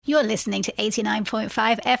You're listening to 89.5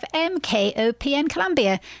 FM KOPN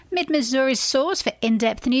Columbia, Mid-Missouri's source for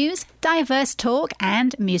in-depth news, diverse talk,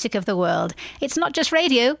 and music of the world. It's not just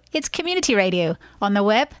radio, it's community radio, on the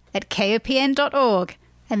web at kopn.org.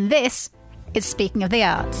 And this is Speaking of the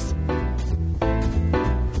Arts.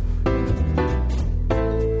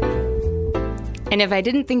 And if I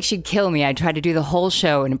didn't think she'd kill me, I'd try to do the whole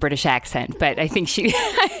show in a British accent. But I think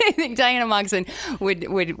I think Diana Moxon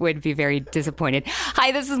would be very disappointed.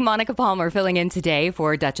 Hi, this is Monica Palmer filling in today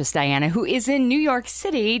for Duchess Diana, who is in New York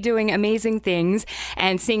City doing amazing things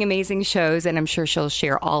and seeing amazing shows. And I'm sure she'll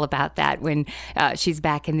share all about that when she's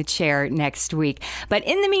back in the chair next week. But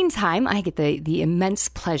in the meantime, I get the immense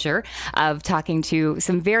pleasure of talking to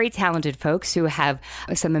some very talented folks who have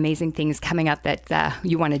some amazing things coming up that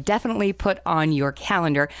you want to definitely put on your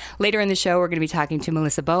calendar. Later in the show, we're going to be talking to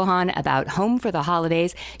Melissa Bohon about Home for the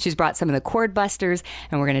Holidays. She's brought some of the Chordbusters,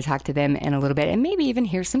 and we're going to talk to them in a little bit and maybe even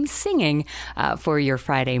hear some singing for your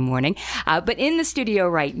Friday morning. But in the studio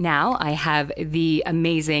right now, I have the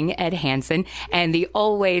amazing Ed Hanson and the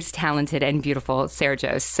always talented and beautiful Sarah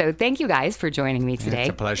Jost. So thank you guys for joining me today. It's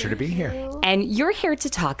a pleasure to be here. And you're here to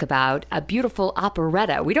talk about a beautiful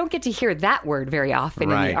operetta. We don't get to hear that word very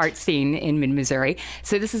often in the art scene in Mid-Missouri.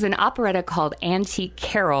 So this is an operetta called Antique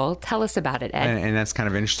Carol. Tell us about it, Ed. And that's kind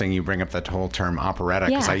of interesting you bring up that whole term operetta,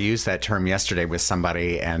 because I used that term yesterday with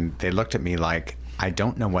somebody and they looked at me like, I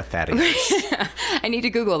don't know what that is. I need to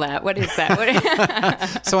Google that. What is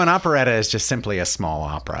that? So an operetta is just simply a small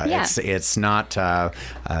opera. Yeah. It's not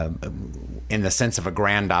in the sense of a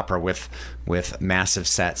grand opera with massive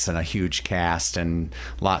sets and a huge cast and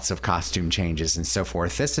lots of costume changes and so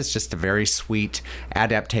forth. This is just a very sweet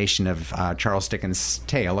adaptation of Charles Dickens'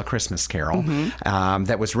 tale, A Christmas Carol,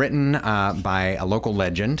 that was written by a local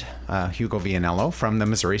legend, Hugo Vianello from the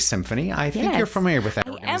Missouri Symphony. I think you're familiar with that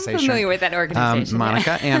organization. I am familiar with that organization.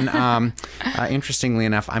 Monica. And interestingly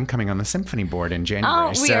enough, I'm coming on the symphony board in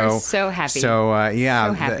January. Oh, we are so happy. So,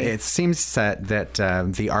 so happy. It seems that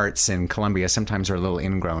the arts in Columbia sometimes are a little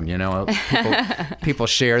ingrown, you know. People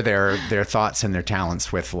share their thoughts and their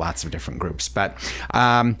talents with lots of different groups. But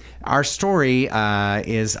our story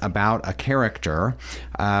is about a character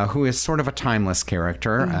who is sort of a timeless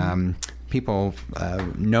character. People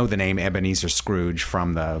know the name Ebenezer Scrooge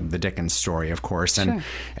from the Dickens story, of course,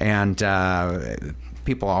 and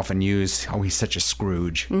people often use, "Oh, he's such a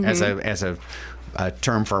Scrooge," as a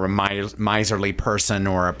term for a miserly person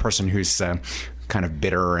or a person who's kind of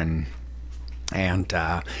bitter and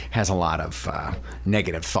has a lot of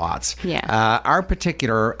negative thoughts. Our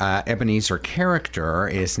particular Ebenezer character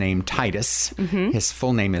is named Titus. His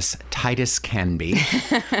full name is Titus Canby,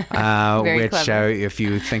 which, if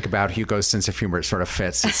you think about Hugo's sense of humor, it sort of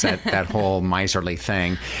fits. It's that whole miserly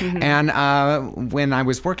thing. And when I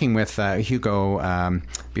was working with Hugo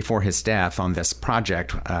before his death on this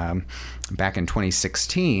project, back in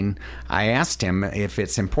 2016, I asked him if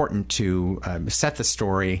it's important to set the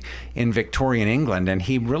story in Victorian England, and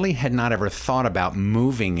he really had not ever thought about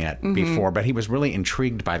moving it before, but he was really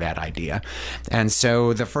intrigued by that idea. And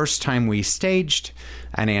so the first time we staged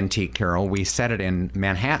an Antique Carol, we set it in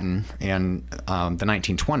Manhattan in the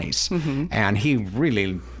 1920s, and he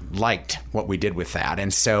really liked what we did with that.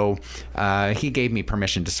 And so he gave me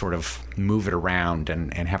permission to sort of move it around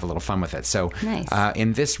and have a little fun with it. So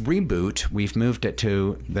in this reboot, we've moved it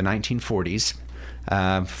to the 1940s.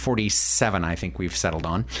 47, I think we've settled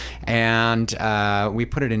on. And we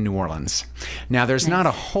put it in New Orleans. Now, there's not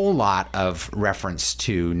a whole lot of reference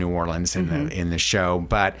to New Orleans in the show,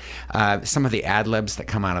 but some of the ad-libs that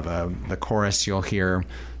come out of the chorus, you'll hear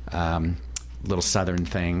little southern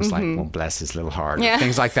things like, well, bless his little heart,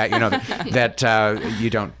 things like that, you know, that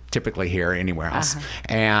you don't typically hear anywhere else.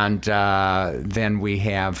 And then we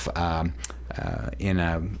have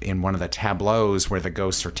in one of the tableaus where the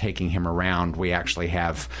ghosts are taking him around, we actually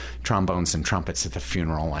have trombones and trumpets at the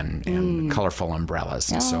funeral and colorful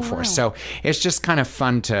umbrellas and so forth. So it's just kind of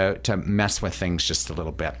fun to mess with things just a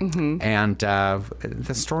little bit. And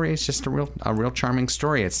the story is just a real charming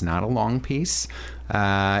story. It's not a long piece.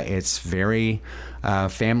 It's very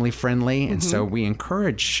family friendly, and so we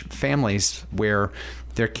encourage families where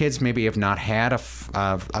their kids maybe have not had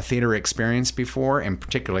a theater experience before, and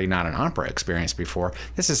particularly not an opera experience before.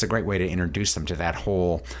 This is a great way to introduce them to that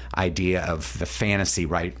whole idea of the fantasy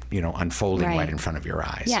unfolding right in front of your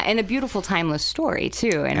eyes. Yeah, and a beautiful, timeless story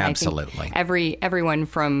too. And absolutely, I think everyone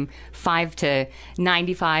from 5 to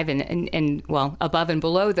 95 and well above and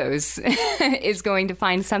below those is going to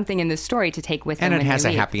find something in the story to take with them. And it has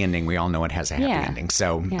a happy ending. We all know it has a happy ending.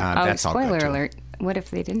 So that's all good. Spoiler alert. What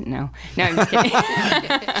if they didn't know? No, I'm just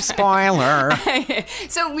kidding. Spoiler.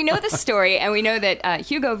 So we know the story, and we know that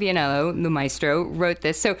Hugo Vianello, the maestro, wrote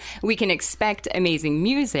this. So we can expect amazing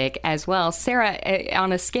music as well. Sarah,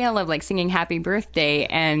 on a scale of like singing Happy Birthday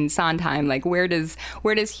and Sondheim, like where does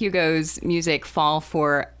Hugo's music fall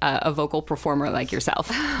for a vocal performer like yourself?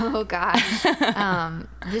 Oh gosh,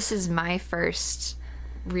 this is my first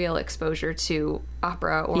real exposure to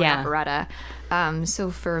opera or operetta.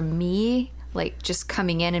 So for me, like just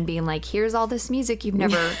coming in and being like, here's all this music you've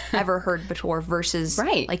never ever heard before versus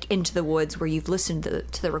like Into the Woods where you've listened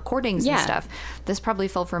to the recordings and stuff. This probably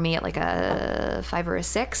fell for me at like a 5 or a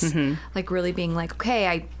 6, like really being like, okay,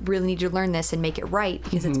 I really need to learn this and make it right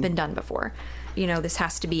because it's been done before. You know, this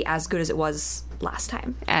has to be as good as it was last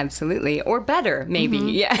time. Absolutely. Or better, maybe.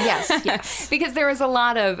 Yeah. Yes. Because there was a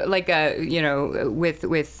lot of, like,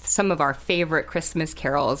 with some of our favorite Christmas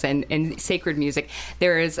carols and sacred music,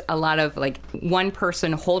 there is a lot of, like, one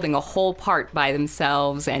person holding a whole part by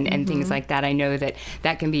themselves and things like that. I know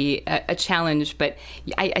that can be a challenge, but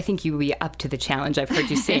I think you will be up to the challenge. I've heard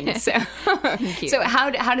you sing. So, Thank you. So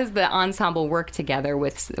how does the ensemble work together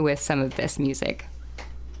with some of this music?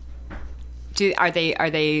 Are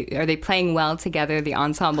they playing well together? The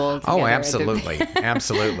ensemble together? Oh, absolutely,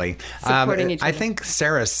 absolutely. Supporting each other. I think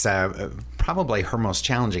Sarah's probably her most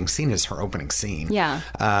challenging scene is her opening scene.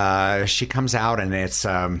 Yeah. She comes out and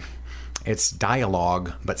it's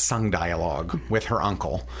dialogue, but sung dialogue with her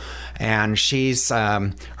uncle. And she's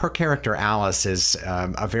her character Alice is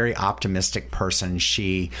a very optimistic person.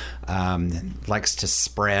 She likes to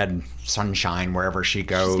spread sunshine wherever she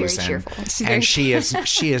goes. She's very cheerful. And she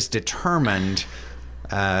is determined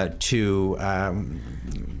to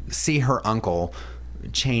see her uncle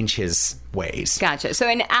change his ways. Gotcha. So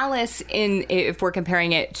in Alice, if we're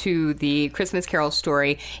comparing it to the Christmas Carol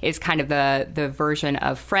story, is kind of the version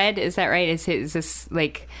of Fred. Is that right? Is this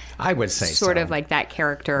like... I would say sort so. of like that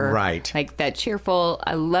character, right? Like that cheerful,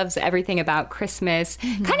 loves everything about Christmas,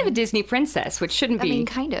 kind of a Disney princess, which shouldn't be. I mean,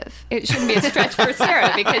 kind of. It shouldn't be a stretch for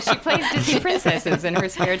Sarah because she plays Disney princesses in her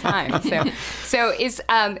spare time. So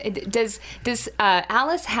does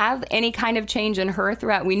Alice have any kind of change in her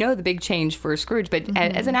throughout? We know the big change for Scrooge, but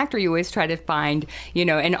as an actor, you always try to find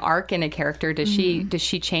an arc in a character. Does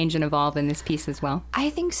she change and evolve in this piece as well?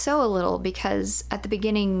 I think so, a little, because at the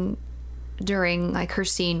beginning, during like her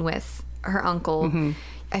scene with her uncle,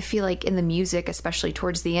 I feel like in the music, especially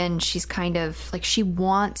towards the end, she's kind of like, she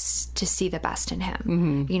wants to see the best in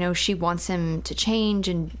him. She wants him to change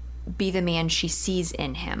and be the man she sees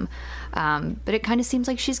in him. But it kind of seems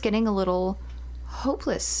like she's getting a little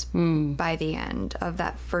hopeless by the end of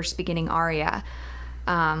that first beginning aria.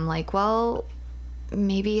 Like, well,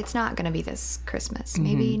 maybe it's not going to be this Christmas,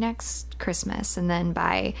 maybe next Christmas. And then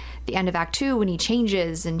by the end of Act 2, when he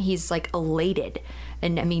changes and he's like elated,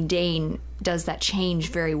 and I mean, Dane does that change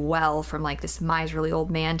very well from like this miserly old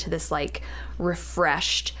man to this like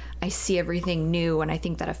refreshed, I see everything new, and I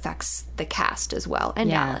think that affects the cast as well,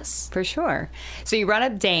 and Alice. For sure. So you brought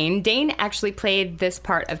up Dane. Dane actually played this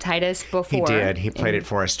part of Titus before. He did. He played it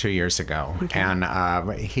for us 2 years ago. Okay. And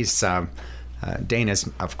he's... Dane is,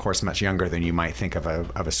 of course, much younger than you might think of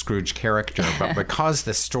a Scrooge character, but because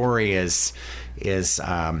the story is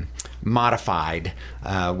modified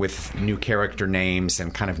with new character names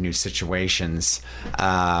and kind of new situations,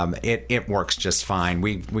 it works just fine.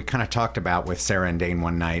 We kind of talked about with Sarah and Dane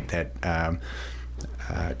one night that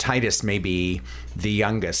Titus may be the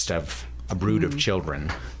youngest of a brood of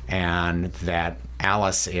children, and that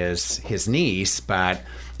Alice is his niece, but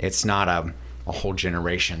it's not a whole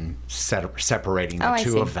generation separating the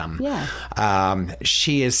two of them. Yeah.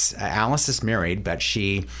 Alice is married, but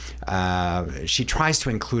she tries to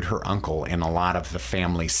include her uncle in a lot of the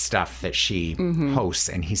family stuff that she hosts,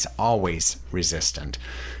 and he's always resistant.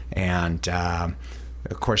 And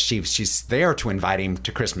of course, she's there to invite him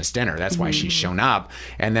to Christmas dinner. That's why she's shown up.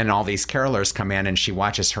 And then all these carolers come in, and she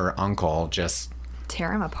watches her uncle just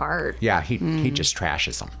tear him apart. Yeah, he just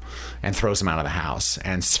trashes him and throws him out of the house.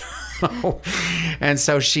 And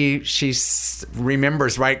so she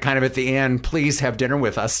remembers right kind of at the end, please have dinner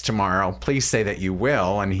with us tomorrow. Please say that you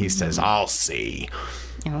will. And he says, I'll see.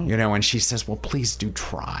 Oh. And she says, well, please do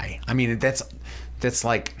try. I mean, that's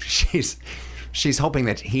like she's hoping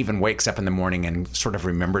that he even wakes up in the morning and sort of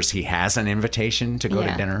remembers he has an invitation to go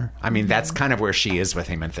to dinner. I mean, that's kind of where she is with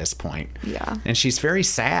him at this point. Yeah. And she's very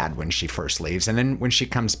sad when she first leaves. And then when she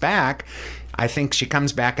comes back, I think she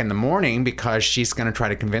comes back in the morning because she's going to try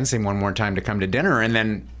to convince him one more time to come to dinner. And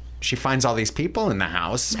then she finds all these people in the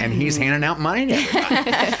house, and he's handing out money to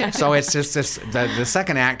everybody. So it's just this. The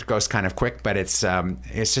second act goes kind of quick, but it's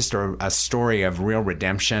just a story of real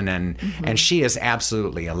redemption, and she is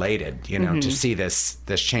absolutely elated, to see this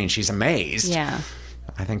change. She's amazed. Yeah.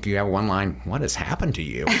 I think you have one line, "What has happened to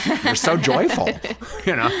you? You're so joyful."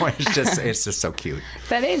 It's just so cute.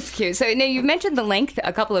 That is cute. So now you've mentioned the length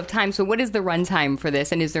a couple of times. So what is the runtime for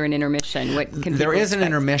this, and is there an intermission? There is an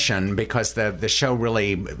intermission because the show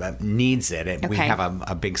really needs it. We have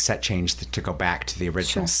a big set change to go back to the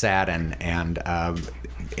original set, and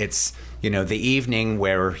it's the evening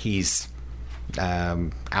where he's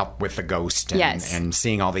out with the ghost and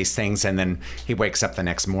seeing all these things, and then he wakes up the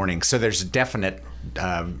next morning. So there's a definite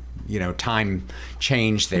time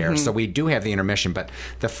change there. So we do have the intermission, but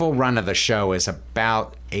the full run of the show is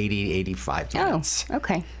about 85 minutes. Oh,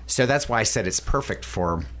 okay. So that's why I said it's perfect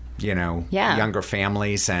for younger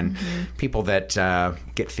families and people that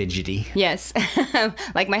get fidgety. Yes,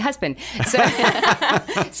 like my husband. So,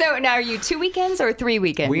 so now are you 2 weekends or 3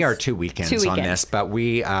 weekends? We are 2 weekends on this, but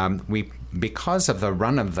we because of the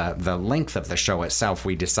run of the length of the show itself,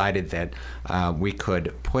 we decided that we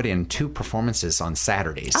could put in 2 performances on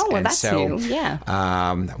Saturdays. Oh, well, and that's so, new. Yeah.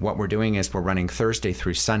 What we're doing is we're running Thursday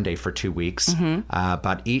through Sunday for 2 weeks,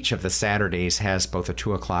 but each of the Saturdays has both a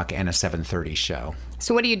 2:00 and a 7:30 show.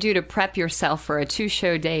 So what do you do to prep yourself for a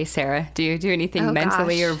 2-show day, Sarah? Do you do anything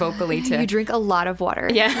mentally or vocally to... You drink a lot of water.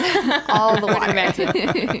 Yeah. All the water.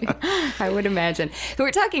 I would imagine. So we're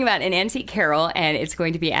talking about an antique carol, and it's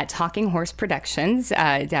going to be at Talking Horse Productions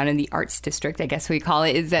down in the Arts District, I guess we call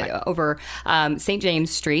it. Is over St. James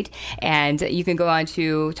Street. And you can go on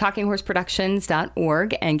to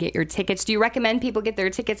talkinghorseproductions.org and get your tickets. Do you recommend people get their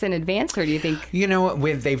tickets in advance, or do you think...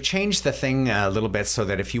 They've changed the thing a little bit so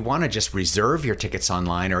that if you want to just reserve your tickets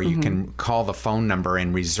online, or you can call the phone number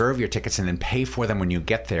and reserve your tickets and then pay for them when you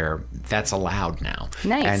get there, that's allowed now.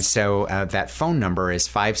 Nice. And so that phone number is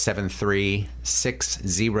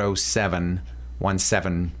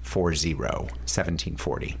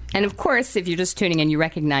 573-607-1740. And of course, if you're just tuning in, you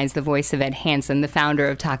recognize the voice of Ed Hanson, the founder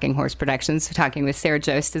of Talking Horse Productions, talking with Sarah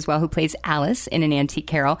Jost as well, who plays Alice in an antique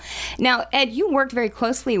carol. Now, Ed, you worked very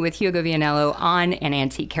closely with Hugo Vianello on an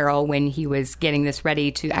antique carol when he was getting this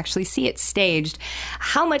ready to actually see it staged.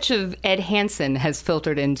 How much of Ed Hanson has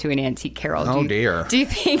filtered into an antique carol? Dear. Do you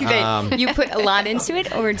think that you put a lot into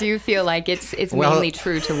it, or do you feel like it's mainly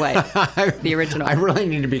true to what the original? I really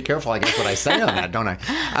need to be careful, I guess, what I say on that, don't I?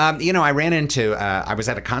 I ran into, I was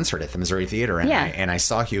at a concert at the Missouri Theater, and I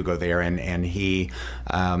saw Hugo there, and he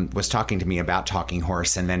was talking to me about Talking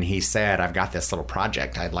Horse, and then he said, "I've got this little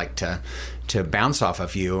project I'd like to bounce off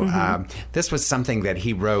of you." This was something that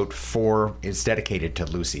he wrote it's dedicated to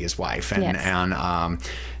Lucy, his wife, and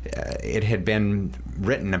it had been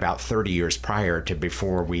written about 30 years prior to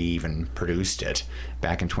before we even produced it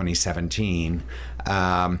back in 2017.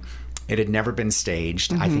 It had never been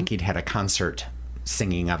staged. I think he'd had a concert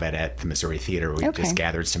singing of it at the Missouri Theater. We just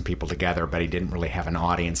gathered some people together, but he didn't really have an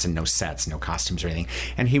audience and no sets, no costumes or anything.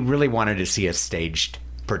 And he really wanted to see a staged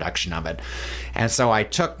production of it. And so I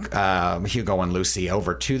took Hugo and Lucy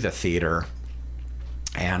over to the theater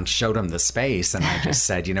and showed them the space. And I just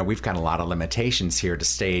said, we've got a lot of limitations here to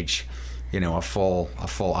stage a full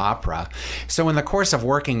opera. So in the course of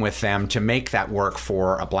working with them to make that work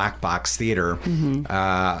for a black box theater,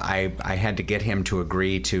 I had to get him to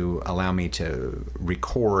agree to allow me to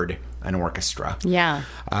record an orchestra,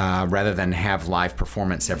 rather than have live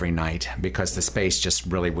performance every night, because the space just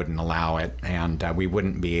really wouldn't allow it, and we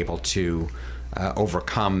wouldn't be able to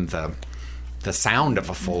overcome the sound of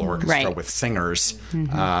a full orchestra with singers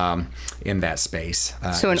in that space.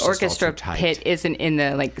 So an orchestra pit isn't in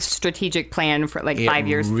the strategic plan for 5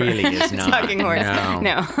 years. It really is not. Talking Horse.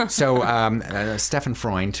 No. So Stefan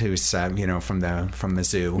Freund, who's from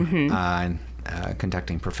Mizzou,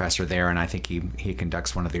 conducting professor there, and I think he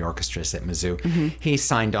conducts one of the orchestras at Mizzou. He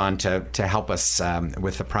signed on to help us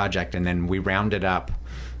with the project, and then we rounded up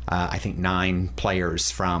I think 9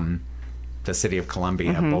 players from the city of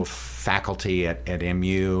Columbia, both faculty at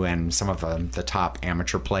MU and some of the top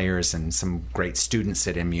amateur players and some great students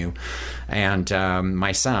at MU. And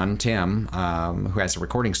my son, Tim, who has a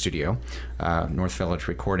recording studio, North Village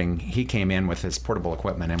Recording, he came in with his portable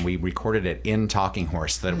equipment, and we recorded it in Talking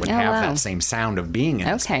Horse so that it would have that same sound of being in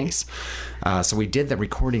the space. So we did the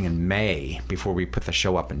recording in May before we put the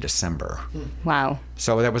show up in December. Wow.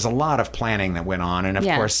 So there was a lot of planning that went on. And of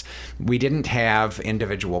course, we didn't have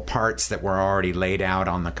individual parts that were already laid out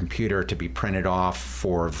on the computer to be printed off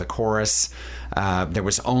for the chorus. There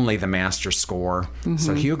was only the master score.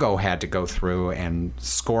 So Hugo had to go through and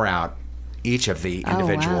score out each of the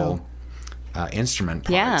individual instrument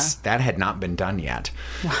parts. Yeah. That had not been done yet.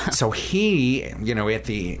 Wow. So he, at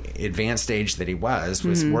the advanced age that he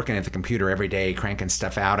was working at the computer every day, cranking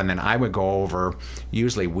stuff out, and then I would go over,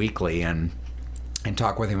 usually weekly, and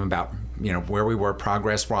talk with him about where we were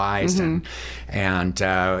progress-wise, and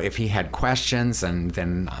if he had questions, and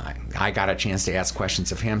then I got a chance to ask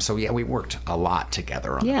questions of him. So we worked a lot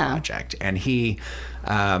together on the project, and he,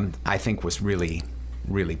 I think, was really,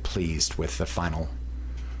 really pleased with the final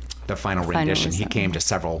rendition. He came to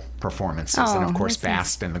several performances, and of course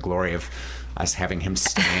basked in the glory of us having him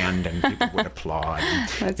stand, and people would applaud.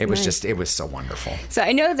 It was so wonderful. So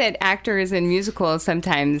I know that actors in musicals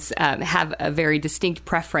sometimes have a very distinct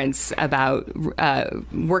preference about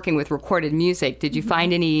working with recorded music. Did you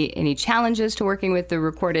find any challenges to working with the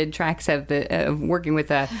recorded tracks of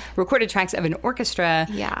recorded tracks of an orchestra,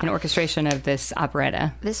 an orchestration of this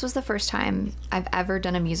operetta? This was the first time I've ever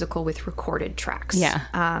done a musical with recorded tracks.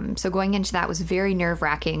 Yeah. So going into that was very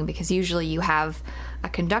nerve-wracking, because usually you have a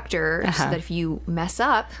conductor so that if you mess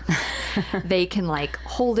up, they can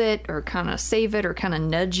hold it or kind of save it or kind of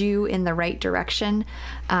nudge you in the right direction.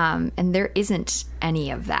 And there isn't any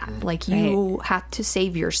of that. You have to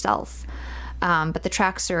save yourself. But the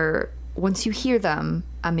tracks are, once you hear them,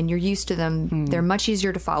 and you're used to them, they're much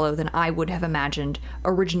easier to follow than I would have imagined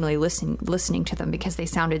originally listening to them, because they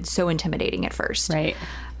sounded so intimidating at first. Right.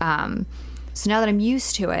 So now that I'm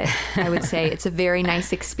used to it, I would say it's a very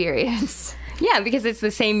nice experience. Yeah, because it's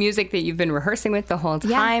the same music that you've been rehearsing with the whole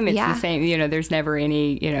time. It's the same, there's never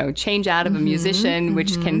any, change out of a musician,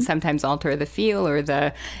 which can sometimes alter the feel or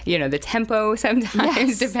the, the tempo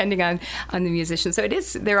sometimes, depending on the musician. So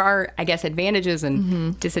there are, I guess, advantages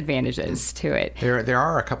and disadvantages to it. There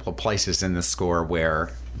are a couple of places in the score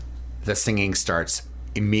where the singing starts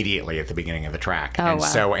immediately at the beginning of the track.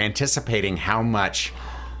 So anticipating how much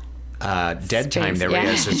dead time there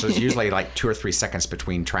is. So it's usually 2 or 3 seconds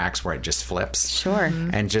between tracks where it just flips. Sure.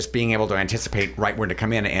 And just being able to anticipate right where to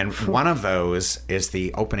come in. And one of those is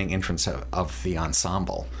the opening entrance of the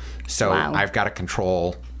ensemble. So I've got to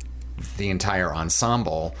control the entire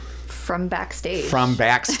ensemble. From backstage.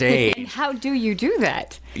 And how do you do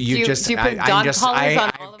that? Do you put dog collars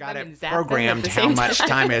on all of them and zap programmed them at the how same much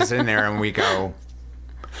time is in there, and we go...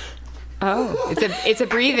 Oh, it's a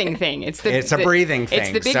breathing thing. It's a breathing thing.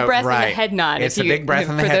 It's the big breath and the head nod. It's the big breath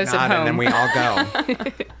and the head nod, and then we all go.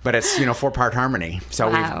 But it's 4-part harmony,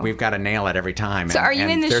 so we've got to nail it every time. So are you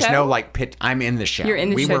in the show? There's no pitch. I'm in the show. You're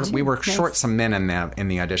in the show. We were short some men in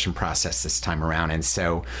the audition process this time around, and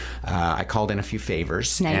so I called in a few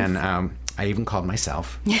favors, and I even called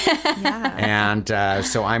myself. And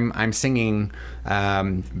so I'm singing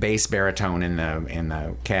bass baritone in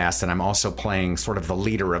the cast, and I'm also playing sort of the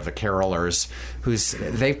leader of the carolers,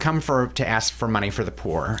 they've come to ask for money for the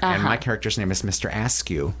poor, and my character's name is Mr.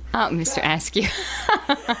 Askew. Oh, Mr. Askew.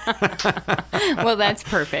 Well, that's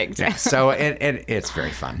perfect. Yeah, so it's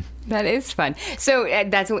very fun. That is fun. So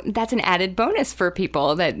that's an added bonus for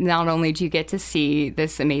people, that not only do you get to see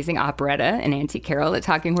this amazing operetta and antique carol at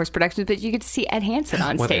Talking Horse Productions, but you get to see Ed Hanson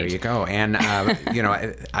on stage. Well, there you go. And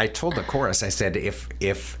I told the chorus, I said,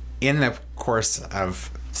 if in the course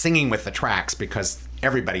of singing with the tracks, because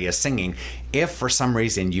everybody is singing, if for some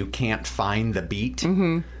reason you can't find the beat,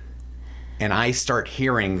 and I start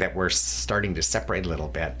hearing that we're starting to separate a little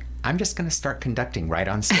bit, I'm just going to start conducting right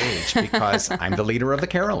on stage, because I'm the leader of the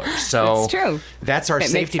carolers. So that's true. That's our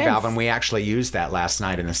safety valve, and we actually used that last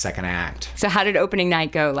night in the second act. So how did opening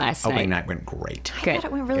night go last night? Opening night went great. Good. I thought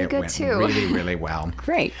it went really good, too. Really, really well.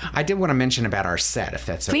 Great. I did want to mention about our set, if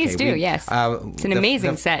that's okay. Please do, yes. It's an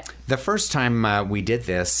amazing set. The first time we did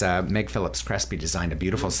this, Meg Phillips-Crespi designed a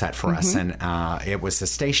beautiful set for us, and it was a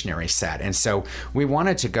stationary set. And so we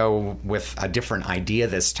wanted to go with a different idea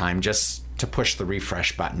this time, just to push the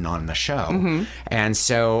refresh button on the show. And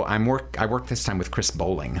so I worked this time with Chris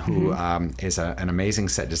Bowling, who is an amazing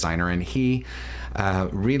set designer, and he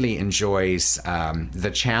really enjoys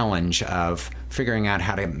the challenge of figuring out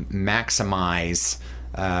how to maximize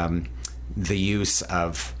the use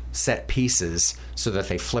of set pieces so that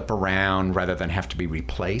they flip around rather than have to be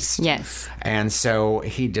replaced. Yes. And so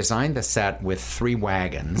he designed the set with 3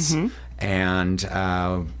 wagons,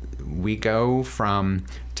 and we go from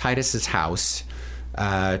Titus's house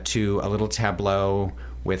to a little tableau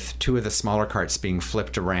with 2 of the smaller carts being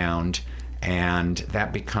flipped around, and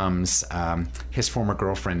that becomes his former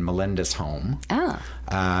girlfriend Melinda's home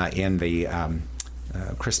in the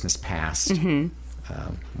Christmas Past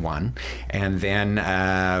one. And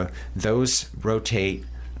then those rotate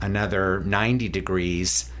another 90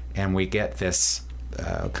 degrees, and we get this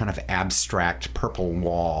kind of abstract purple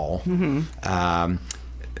wall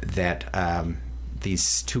that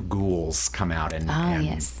these two ghouls come out and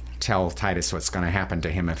yes. tell Titus what's going to happen to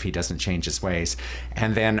him if he doesn't change his ways.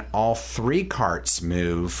 And then all three carts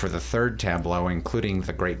move for the third tableau, including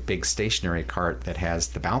the great big stationary cart that has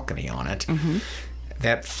the balcony on it. Mm-hmm.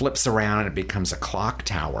 That flips around and it becomes a clock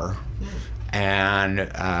tower. And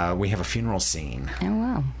we have a funeral scene. Oh,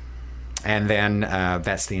 wow. And then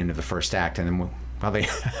that's the end of the first act. And then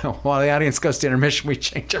while the audience goes to intermission, we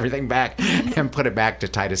change everything back and put it back to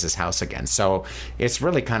Titus's house again. So it's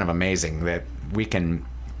really kind of amazing that we can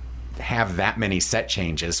have that many set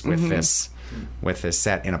changes with this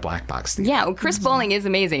set in a black box theater. Yeah, well, Chris Bowling is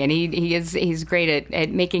amazing, and he's great at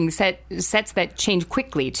making sets that change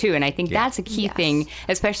quickly too. And I think that's a key thing,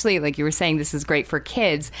 especially like you were saying. This is great for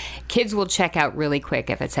kids. Kids will check out really quick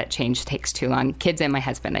if a set change takes too long. Kids and my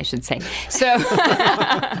husband, I should say. So,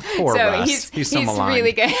 Poor Russ. He's so maligned.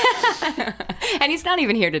 Really good, and he's not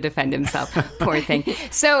even here to defend himself. Poor thing.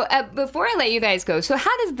 So before I let you guys go, so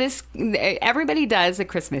how does this? Everybody does a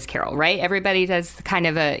Christmas Carol, right? Everybody does kind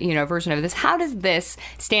of a version of this. How does this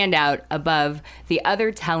stand out above the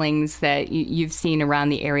other tellings that you've seen around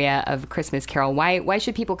the area of Christmas Carol? Why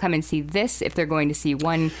should people come and see this if they're going to see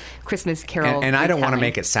one Christmas Carol? And I don't want to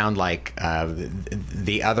make it sound like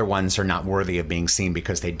the other ones are not worthy of being seen,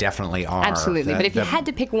 because they definitely are. Absolutely. But if you had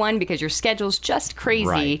to pick one because your schedule's just crazy,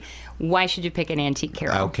 right, why should you pick an antique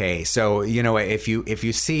carol? Okay, so if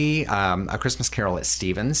you see A Christmas Carol at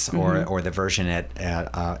Stevens or the version at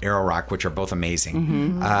Arrow Rock, which are both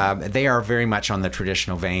amazing, they are very much on the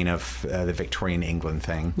traditional vein of the Victorian England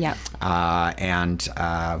thing. Yeah, and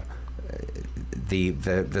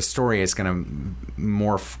the story is going to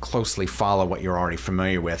more closely follow what you're already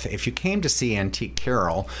familiar with. If you came to see Antique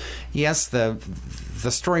Carol, yes, the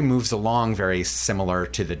story moves along very similar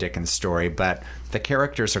to the Dickens story, but the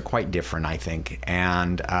characters are quite different, I think.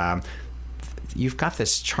 And you've got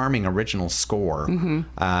this charming original score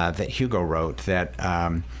that Hugo wrote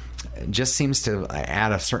that just seems to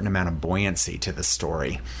add a certain amount of buoyancy to the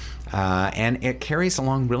story. And it carries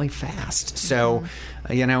along really fast. So,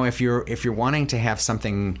 if you're wanting to have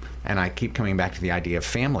something, and I keep coming back to the idea of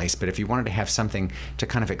families, but if you wanted to have something to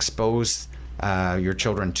kind of expose your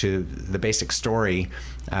children to the basic story,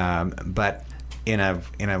 but in a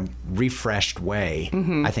refreshed way,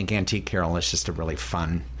 I think Antique Carol is just a really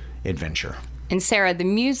fun adventure. And Sarah, the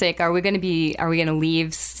music, are we going to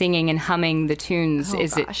leave singing and humming the tunes? Oh,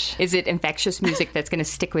 is it infectious music that's going to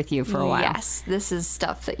stick with you for a while? Yes, this is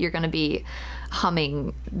stuff that you're going to be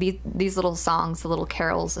humming. These little songs, the little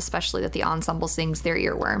carols, especially that the ensemble sings, they're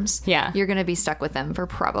earworms. Yeah. You're going to be stuck with them for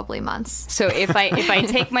probably months. So if I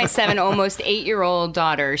take my 7, almost 8-year-old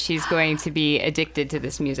daughter, she's going to be addicted to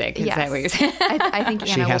this musit. Is that what you're saying? I think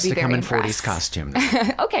Anna she has will be to come in impressed. 40s costume.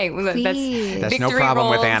 Okay, well, that's no problem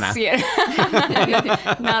roles. with Anna. Yeah.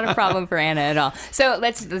 Not a problem for Anna at all. So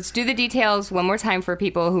let's do the details one more time for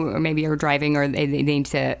people who maybe are driving or they need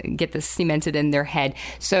to get this cemented in their head.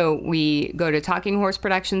 So we go to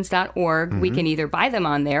talkinghorseproductions.org. We can either buy them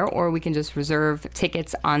on there or we can just reserve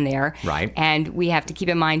tickets on there. Right. And we have to keep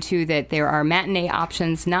in mind, too, that there are matinee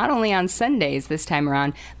options not only on Sundays this time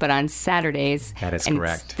around, but on Saturdays. That is and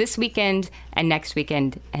correct. It's this weekend and next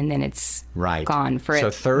weekend, and then it's gone for it.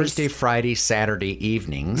 So Thursday, Friday, Saturday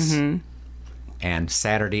evenings, and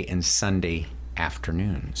Saturday and Sunday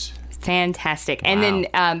afternoons. Fantastic. Wow. And then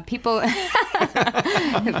people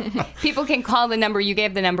can call the number. You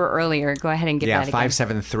gave the number earlier. Go ahead and give that again.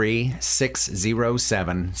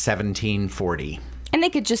 573-607-1740. And they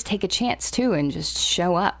could just take a chance, too, and just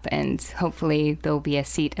show up, and hopefully there'll be a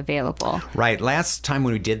seat available. Right. Last time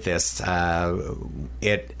when we did this,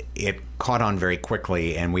 it caught on very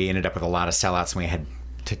quickly, and we ended up with a lot of sellouts, and we had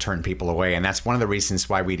to turn people away. And that's one of the reasons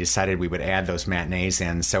why we decided we would add those matinees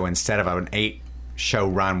in. So instead of an 8-show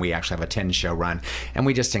run, we actually have a 10-show run, and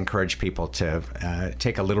we just encourage people to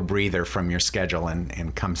take a little breather from your schedule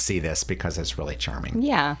and come see this because it's really charming.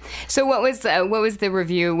 Yeah. So what was the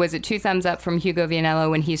review? Was it 2 thumbs up from Hugo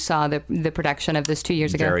Vianello when he saw the production of this 2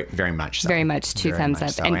 years ago? Very, very much so. Very much 2 thumbs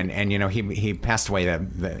up. So. And he passed away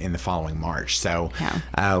in the following March. So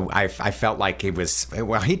I felt like it was.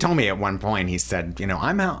 Well, he told me at one point. He said,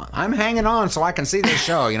 I'm hanging on so I can see this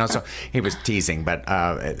show. So he was teasing, but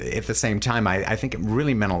at the same time, I think it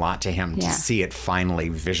really meant a lot to him to see it finally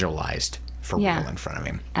visualized for real in front of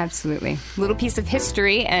him. Absolutely. Little piece of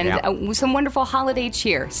history and some wonderful holiday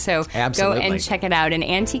cheer. So go and check it out. An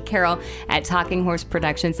Antique Carol at Talking Horse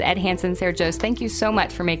Productions. Ed Hanson, Sarah Jost, thank you so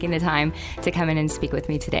much for making the time to come in and speak with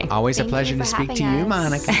me today. Always a pleasure to speak to you,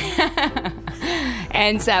 Monica.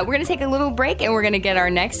 And we're going to take a little break, and we're going to get our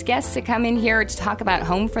next guest to come in here to talk about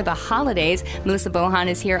Home for the Holidays. Melissa Bohon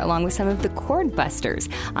is here along with some of the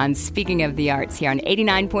Chordbusters on Speaking of the Arts here on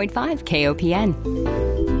 89.5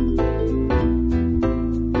 KOPN.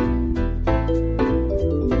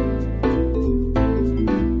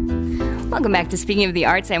 Welcome back to Speaking of the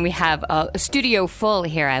Arts, and we have a studio full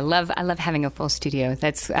here. I love having a full studio.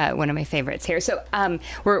 That's one of my favorites here. So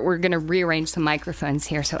we're going to rearrange some microphones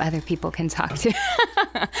here so other people can talk to.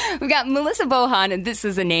 We've got Melissa Bohon, and this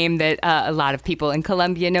is a name that a lot of people in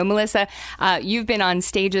Columbia know. Melissa, you've been on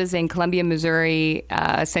stages in Columbia, Missouri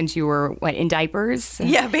since you were, in diapers?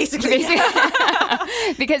 Yeah, basically.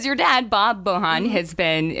 Because your dad, Bob Bohon, has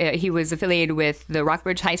been, he was affiliated with the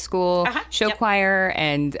Rockbridge High School show choir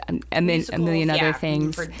and a million other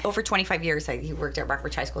things. For over 25 years, he worked at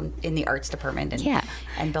Rockbridge High School in the arts department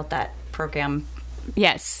and built that program.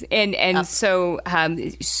 Yes, and so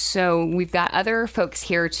we've got other folks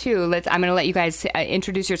here too. I'm going to let you guys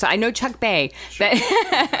introduce yourself. I know Chuck Bay. Sure.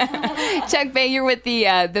 Chuck Bay, you're with the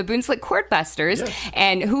Booneslick Chordbusters, yes.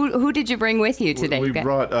 And who did you bring with you today? We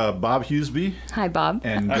brought Bob Hughesby. Hi, Bob.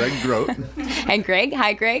 And Greg Grote. And Greg.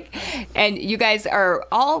 Hi, Greg. And you guys are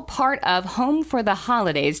all part of Home for the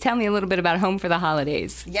Holidays. Tell me a little bit about Home for the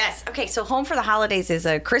Holidays. Yes. Okay. So Home for the Holidays is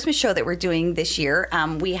a Christmas show that we're doing this year.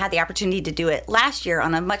 We had the opportunity to do it last year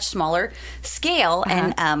on a much smaller scale,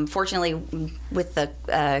 and fortunately, with the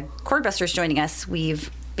Chordbusters joining us,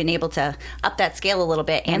 we've been able to up that scale a little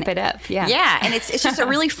bit. Amp it up, yeah. Yeah, and it's just a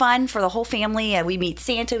really fun for the whole family. We meet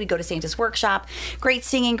Santa, we go to Santa's workshop, great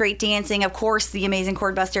singing, great dancing, of course, the amazing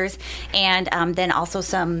Chordbusters, and then also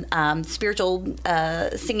some spiritual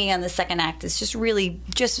singing on the second act. It's just really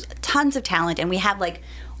just tons of talent, and we have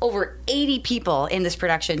over 80 people in this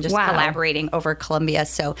production just collaborating over Columbia.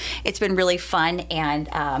 So it's been really fun and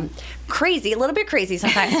crazy, a little bit crazy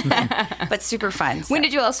sometimes, but super fun. So. When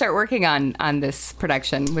did you all start working on this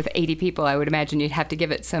production with 80 people? I would imagine you'd have to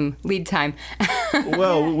give it some lead time.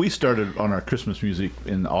 Well, we started on our Christmas music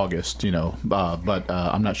in August, but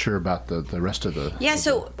I'm not sure about the rest of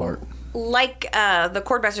the part. Like the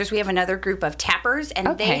Chordbusters, we have another group of tappers,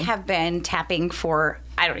 and they have been tapping for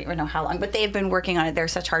I don't even know how long, but they've been working on it. They're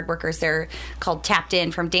such hard workers. They're called Tapped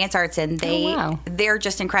In from Dance Arts, and they're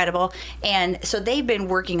just incredible. And so they've been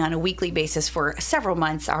working on a weekly basis for several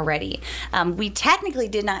months already. We technically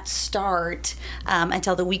did not start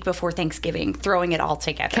until the week before Thanksgiving, throwing it all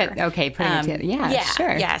together. Okay, putting it together. Yeah,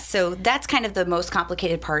 sure. Yeah, so that's kind of the most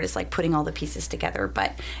complicated part is putting all the pieces together.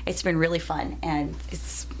 But it's been really fun, and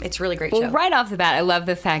it's really great show. Well, right off the bat, I love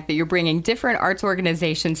the fact that you're bringing different arts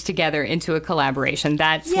organizations together into a collaboration.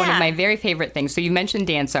 That's one of my very favorite things. So you mentioned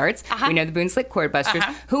Dance Arts. We know the Booneslick Chordbusters.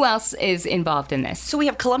 Who else is involved in this? So we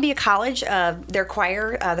have Columbia College, their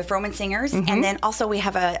choir, the Frohman Singers, and then also we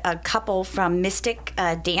have a couple from Mystic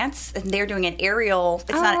Dance. And they're doing an aerial.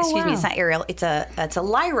 It's not aerial. It's a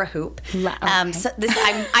lyra hoop. So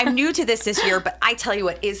I'm new to this year, but I tell you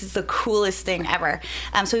what, is the coolest thing ever.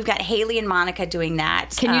 So we've got Haley and Monica doing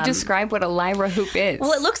that. Can you describe what a lyra hoop is?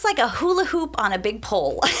 Well, it looks like a hula hoop on a big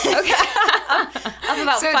pole. Okay. Up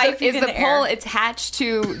about 5 feet in the air. Is the pole attached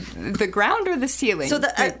to the ground or the ceiling? So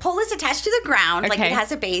the pole is attached to the ground, it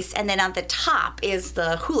has a base, and then on the top is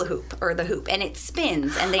the hula hoop or the hoop, and it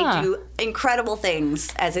spins, and they do incredible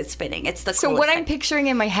things as it's spinning. It's the coolest So what thing. I'm picturing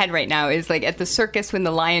in my head right now is at the circus when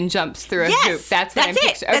the lion jumps through a hoop. That's what I'm it.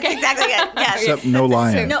 picturing. Okay. That's exactly it. Yes. Except no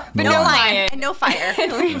lion. No lion and no fire.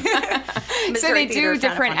 So they do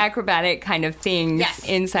different acrobatic kind of things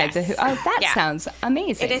inside the hoop. Oh, that sounds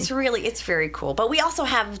amazing. It's very cool. But we also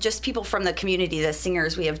have just people from the community, the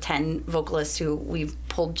singers. We have 10 vocalists who we've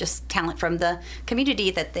pulled just talent from the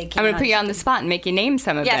community that they came. I'm going to put you on the spot and make you name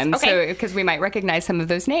some of them, so because we might recognize some of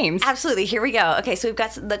those names. Absolutely. Here we go. Okay, so we've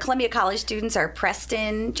got the Columbia College students are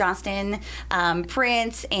Preston Johnston,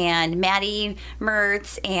 Prince, and Maddie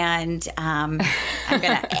Mertz, and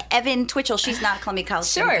Evan Twitchell. She's not a Columbia College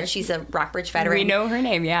student, but she's a Rockbridge veteran. We know her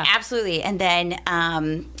name, yeah. Absolutely. And then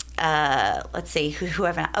let's see who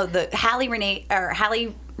haven't. The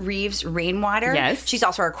Hallie Reeves Rainwater. Yes. She's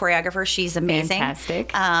also our choreographer. She's amazing.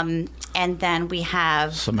 Fantastic. And then we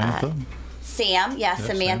have Samantha.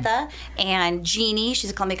 Samantha, and Jeannie.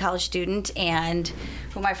 She's a Columbia College student, and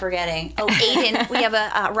Who am I forgetting? Oh, Aiden. We have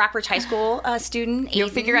a Rockbridge High School student. Aiden. You'll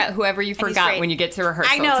figure out whoever you forgot when you get to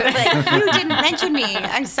rehearsal. I know, but you didn't mention me.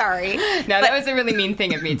 I'm sorry. No, that was a really mean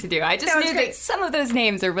thing of me to do. I just knew that some of those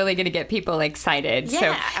names are really going to get people excited.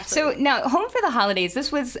 Yeah, absolutely. So now, Home for the Holidays,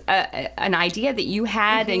 this was an idea that you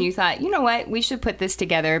had, and you thought, you know what, we should put this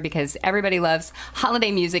together because everybody loves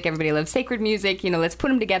holiday music, everybody loves sacred music. Let's put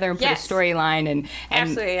them together and put a storyline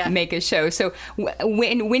and make a show. So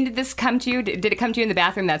when did this come to you? Did it come to you in the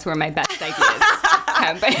bathroom? That's where my best ideas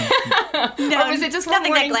come. No, or was it just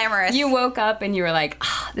nothing one morning that glamorous. You woke up and you were like,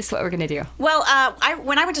 this is what we're going to do? Well,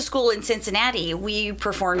 when I went to school in Cincinnati, we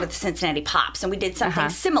performed with the Cincinnati Pops, and we did something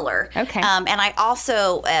similar. Okay. And I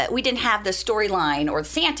also, we didn't have the storyline or the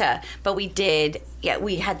Santa, but we did. Yeah,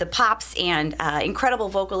 we had the Pops and incredible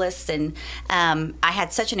vocalists, and I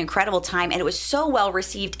had such an incredible time, and it was so well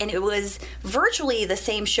received, and it was virtually the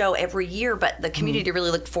same show every year, but the community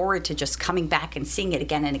really looked forward to just coming back and seeing it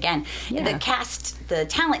again and again. Yeah. The cast, the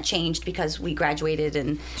talent changed because we graduated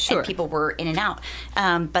and people were in and out,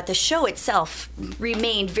 but the show itself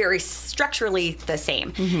remained very structurally the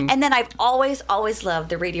same. And then I've always loved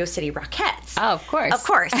the Radio City Rockettes. Oh, of course. Of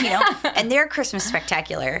course, and their Christmas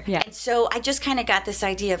Spectacular. Yeah. And so I just kind of got this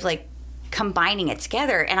idea of like combining it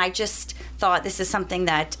together, and I just thought this is something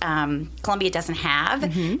that Columbia doesn't have,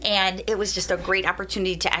 and it was just a great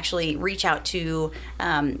opportunity to actually reach out to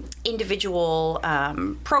individual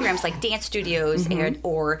programs like dance studios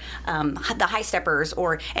or the High Steppers,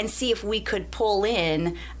 and see if we could pull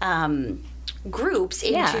in groups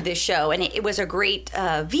into this show, and it was a great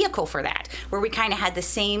vehicle for that, where we kind of had the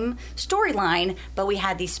same storyline, but we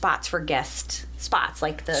had these spots for guest spots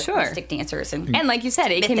like the mystic dancers and like you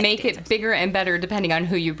said, it can make it bigger and better depending on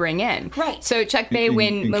who you bring in. Right. So Chuck Bay,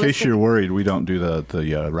 in case you're worried, we don't do the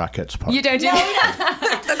Rockettes part. You don't do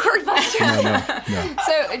the Chordbusters. No.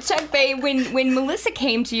 So Chuck Bay, when Melissa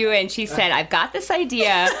came to you and she said, "I've got this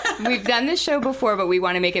idea. We've done this show before, but we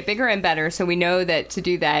want to make it bigger and better. So we know that to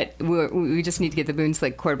do that, we just need to get the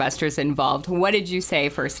Booneslick Chordbusters involved." What did you say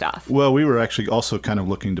first off? Well, we were actually also kind of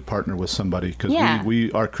looking to partner with somebody because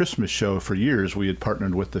our Christmas show for years we had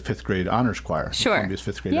partnered with the 5th grade honors choir, Columbia's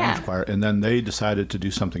 5th grade honors choir, and then they decided to do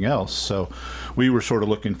something else. So we were sort of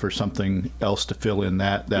looking for something else to fill in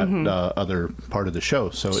that other part of the show.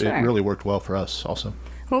 So it really worked well for us also.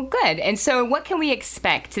 Well, good. And so what can we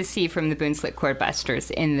expect to see from the Booneslick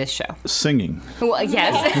Chordbusters in this show? Singing. Well,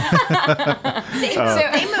 yes. They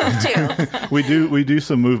move too. We do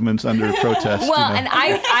some movements under protest. Well, and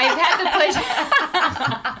I've had the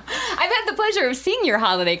pleasure... I've had the pleasure of seeing your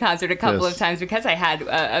holiday concert a couple of times because I had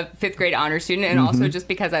a 5th grade honor student, and also just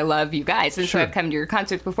because I love you guys. And so I've come to your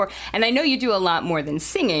concerts before. And I know you do a lot more than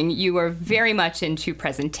singing. You are very much into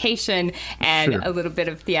presentation and a little bit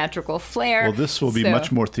of theatrical flair. Well, this will be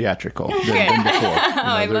much more theatrical than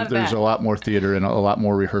before. There's a lot more theater and a lot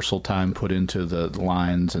more rehearsal time put into the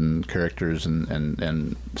lines and characters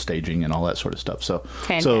and staging and all that sort of stuff.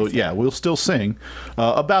 So yeah, we'll still sing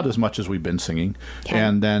about as much as we've been singing.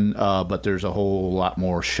 And then but there's a whole lot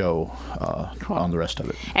more show on the rest of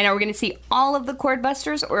it. And are we going to see all of the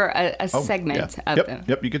Chordbusters or a segment of them?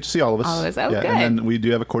 Yep, you get to see all of us. All of us. Good. And then we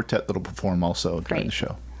do have a quartet that'll perform also during the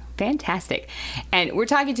show. Fantastic. And we're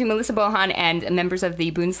talking to Melissa Bohon and members of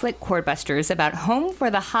the Booneslick Chordbusters about Home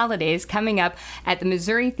for the Holidays coming up at the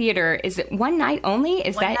Missouri Theater. Is it one night only?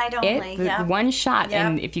 Is that night only, it? One shot. Yep.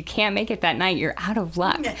 And if you can't make it that night, you're out of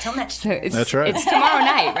luck. Yeah, till next year. That's right. It's tomorrow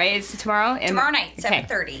night, right? It's tomorrow? Tomorrow night,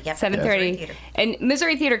 7:30. Yep. 7:30. And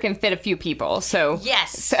Missouri Theater can fit a few people. So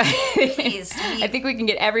yes. Please. I think we can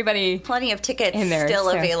get everybody. Plenty of tickets in there, still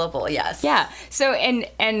available, yes. Yeah. So, and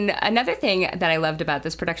another thing that I loved about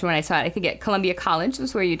this production when I saw it, I think at Columbia College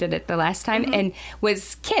was where you did it the last time, and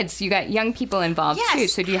was kids. You got young people involved too.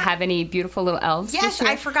 So do you have any beautiful little elves? Yes,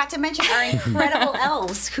 I forgot to mention our incredible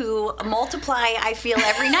elves who multiply, I feel,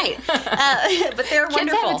 every night. But they're wonderful.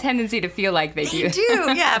 Kids have a tendency to feel like they do. They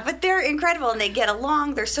do, yeah. But they're incredible, and they get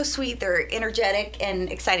along. They're so sweet. They're energetic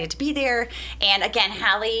and excited to be there. And again,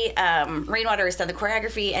 Hallie Rainwater has done the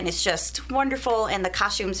choreography, and it's just wonderful. And the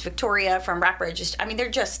costumes, Victoria from Rockbridge, they're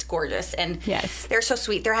just gorgeous. And they're so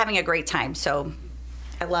sweet. They're having a great time. So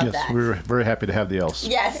I love that. We're very happy to have the elves.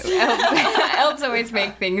 Yes. Elves always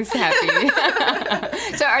make things happy.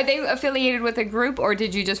 So are they affiliated with a group, or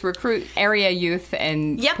did you just recruit area youth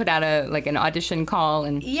and put out an audition call?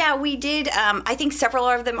 And yeah, we did. I think several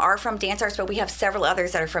of them are from Dance Arts, but we have several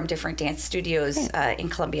others that are from different dance studios in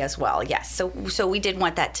Columbia as well. Yes. So we did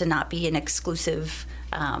want that to not be an exclusive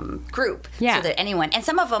group, Yeah. so that anyone, and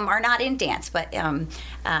some of them are not in dance, but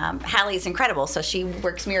Hallie is incredible, so she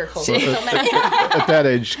works miracles. At that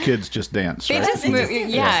age, kids just dance. They right? just move. Yeah,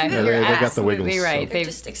 Yeah, you're they got the absolutely wiggles, right. so. They're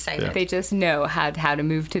just excited. They just know how to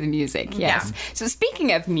move to the music. Yes. So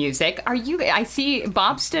speaking of music, I see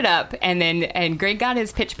Bob stood up and Greg got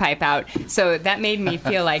his pitch pipe out. So that made me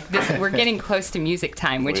feel like we're getting close to music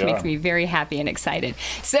time, which makes me very happy and excited.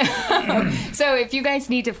 So so if you guys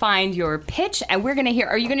need to find your pitch, and we're going to hear,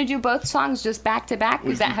 are you going to do both songs just back to back?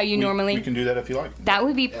 Is that how you normally? We can do that if you like. That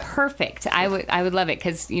would be perfect. I would love it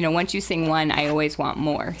because once you sing one, I always want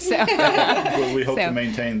more. So Well, we hope to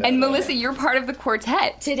maintain that. And Melissa, you're part of the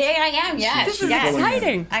quartet. Today I am, yes. This is yes.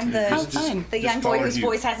 exciting. I'm How fun. the young boy whose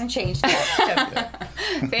voice hasn't changed yet.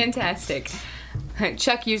 So. Fantastic.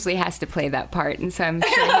 Chuck usually has to play that part, and so I'm sure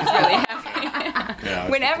he's really happy. Yeah,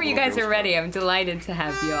 Whenever you guys are ready, I'm delighted to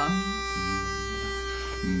have you all.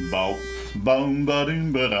 Bow, boom,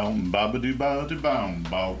 ba-ding, ba-dum, ba-ba-doo, ba-doo, boom,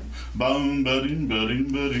 bow, boom, ba-ding,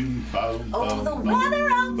 ba-ding, ba-ding, bow, Oh, the weather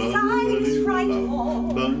outside is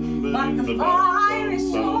frightful, but the fire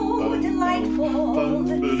is so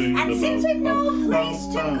delightful. And since we've no place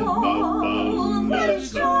to go, let it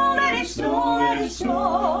snow, let it snow, let it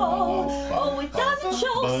snow. Oh, it doesn't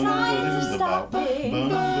show signs of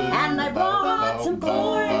stopping, and I brought some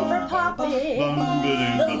corn for popping.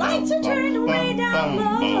 The lights are turned way down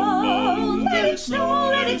low. Let it snow,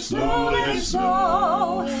 let it snow, let it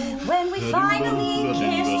snow. When we finally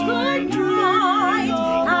kissed goodnight,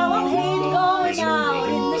 how I'll hate going out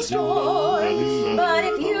in the storm. But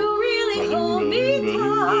if you really hold me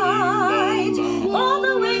tight, all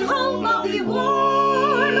the way home I'll be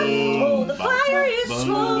warm. Oh, the fire is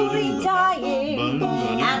slowly dying,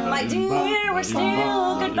 and my dear, we're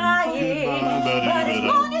still goodbying. But as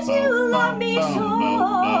long as you love me so,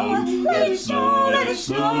 let it snow, let it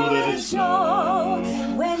snow, let it snow.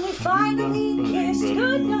 When we finally kissed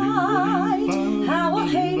goodnight, how I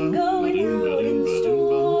hate going out in the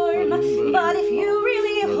storm. But if you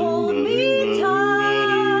really hold me tight,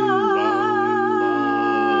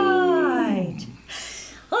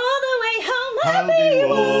 all the way home I'll be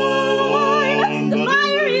warm. The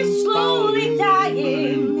fire is slowly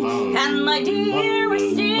dying, and my dear, we're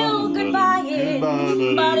still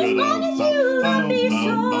goodbying. But as long as you love me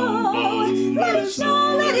so, let it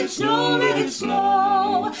snow, let it snow, let it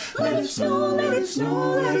snow. Let it snow, let it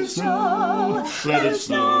snow, let it snow. Let it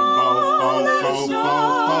snow, let it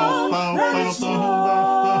snow, let it snow.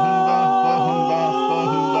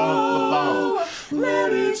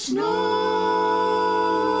 Let it snow.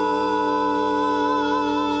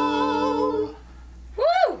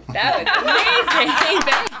 Woo! That was amazing.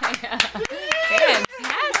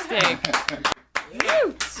 Fantastic. Woo.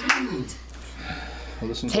 Well,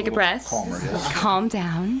 this one's Take a breath. Calmer, yes. Calm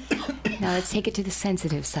down. Now let's take it to the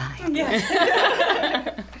sensitive side.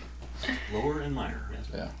 Lower and minor. Yes.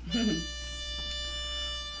 Yeah.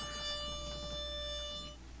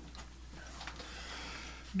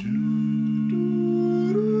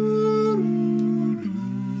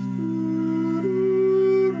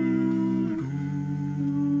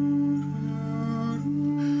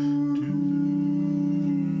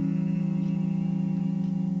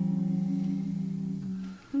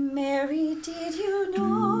 Mary, did you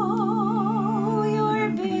know your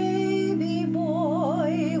baby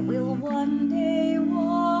boy will one day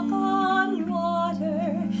walk on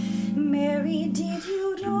water? Mary, did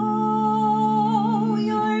you know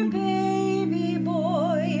your baby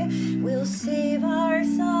boy will save our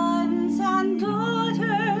sons and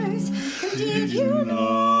daughters? Did you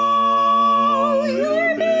know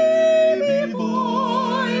your baby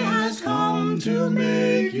boy has come to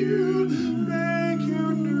make you new?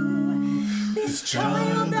 This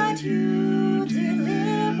child that you delivered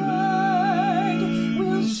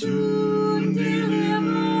will soon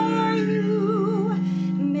deliver you.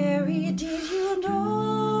 Mary, did you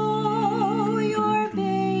know your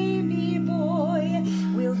baby boy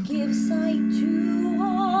will give sight to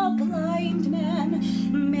all blind men?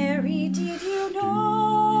 Mary, did you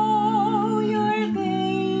know your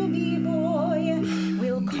baby boy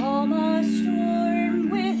will calm a storm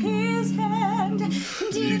with his hand?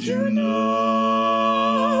 Did you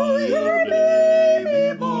know your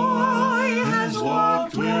baby boy has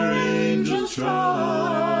walked where angels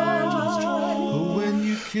trod? When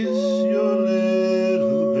you kiss your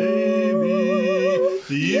little baby,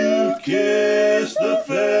 you've kissed the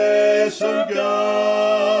face of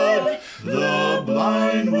God. The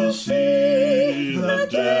blind will see, the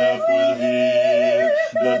deaf will hear,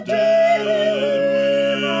 the dead will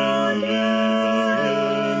live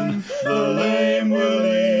again, the lame will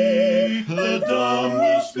eat, the dumb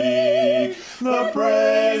will speak, the prayer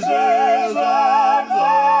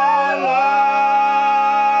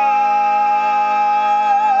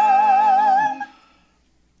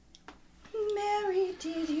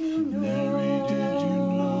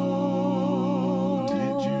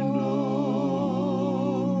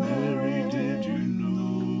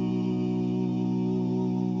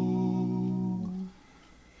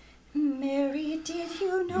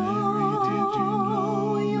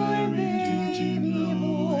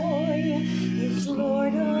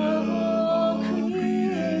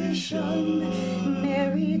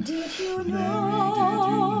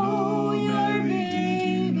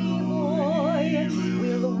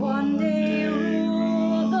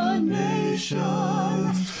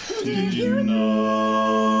Did you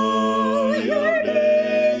know your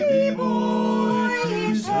baby boy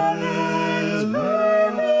is heaven's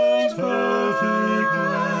perfect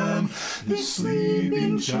lamb? The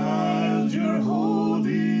sleeping child you're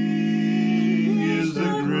holding is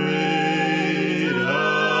the great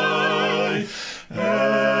I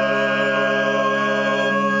am.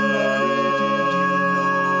 Mary,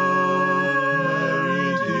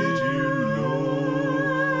 did you know?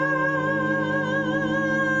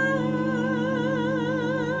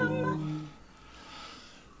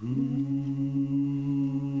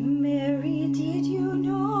 Mary, did you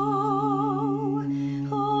know?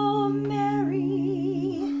 Oh,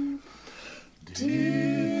 Mary,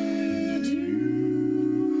 did you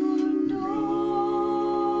know?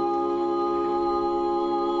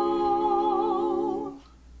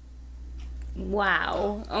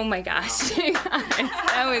 Wow. Oh my gosh.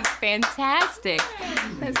 That was fantastic.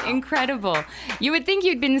 That's incredible. You would think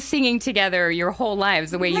you'd been singing together your whole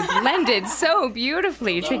lives, the way you blended so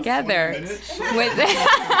beautifully together.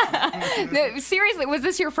 Seriously, was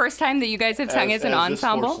this your first time that you guys have sung as an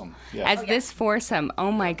ensemble? As this foursome.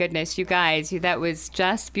 Oh my goodness, you guys, that was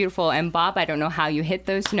just beautiful. And Bob, I don't know how you hit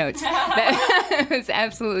those notes. That was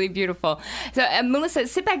absolutely beautiful. So Melissa,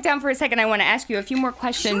 sit back down for a second. I want to ask you a few more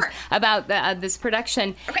questions about this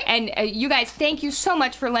production. Okay. And you guys, thank you so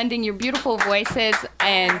much for lending your beautiful voices,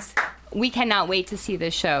 and we cannot wait to see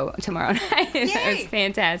this show tomorrow night. It was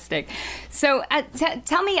fantastic. So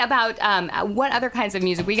tell me about what other kinds of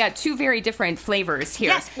music. We got two very different flavors here.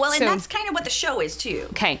 Yes, well, and that's kind of what the show is, too.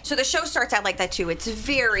 Okay. So the show starts out like that, too. It's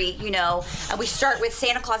very, we start with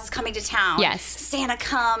Santa Claus is coming to town. Yes. Santa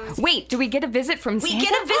comes. Wait, do we get a visit from Santa? We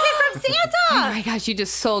get a visit from Santa. Oh, my gosh, you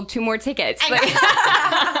just sold 2 more tickets.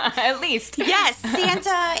 At least. Yes,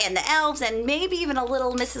 Santa and the elves and maybe even a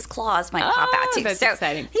little Mrs. Claus might pop out, too. That's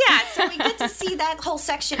exciting. Yeah, so we get to see that whole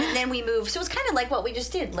section, and then we move. So it's kind of like what we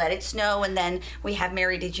just did. Let It Snow, and then we have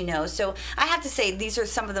Mary, Did You Know? So I have to say, these are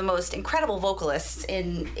some of the most incredible vocalists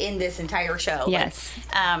in this entire show. Yes.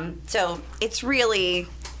 So it's really...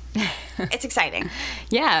 it's exciting.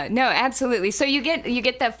 Yeah, no, absolutely. So you get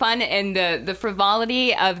the fun and the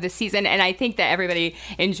frivolity of the season, and I think that everybody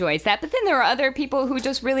enjoys that. But then there are other people who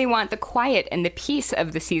just really want the quiet and the peace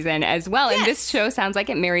of the season as well. Yes. And this show sounds like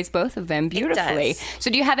it marries both of them beautifully. It does.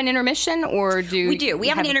 So do you have an intermission, or do we do? We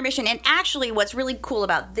have an intermission, and actually, what's really cool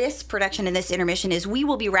about this production and this intermission is we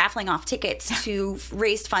will be raffling off tickets to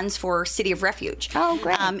raise funds for City of Refuge. Oh,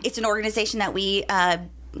 great! It's an organization that we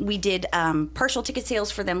did partial ticket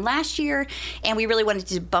sales for them last year, and we really wanted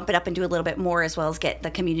to bump it up and do a little bit more, as well as get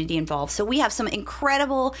the community involved. So we have some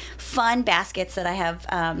incredible fun baskets that I have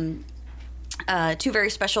 2 very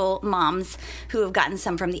special moms who have gotten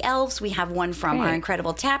some from the elves. We have one from our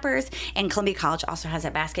incredible tappers, and Columbia College also has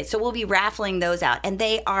a basket. So we'll be raffling those out, and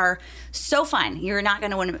they are so fun. You're not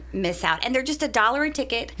going to want to miss out. And they're just $1 a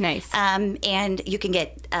ticket. Nice. And you can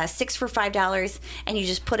get 6 for $5, and you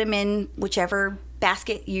just put them in whichever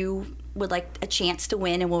basket you would like a chance to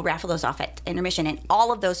win, and we'll raffle those off at intermission. And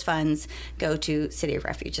all of those funds go to City of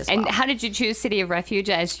Refuge as well. And how did you choose City of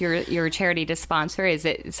Refuge as your charity to sponsor? Is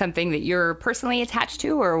it something that you're personally attached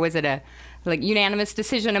to, or was it a unanimous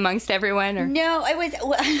decision amongst everyone? Or? No,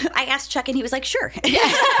 I asked Chuck, and he was like, sure.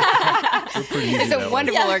 It's a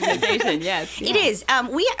wonderful organization, yes. It is.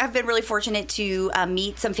 We have been really fortunate to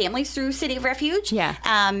meet some families through City of Refuge. Yeah.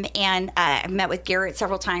 And I've met with Garrett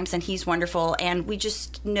several times, and he's wonderful. And we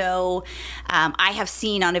just know, I have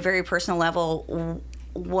seen on a very personal level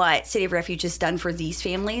what City of Refuge has done for these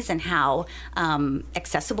families and how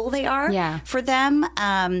accessible they are for them,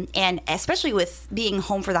 and especially with being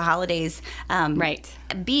home for the holidays. Right.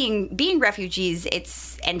 Being refugees,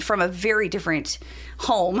 and from a very different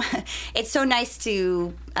home, it's so nice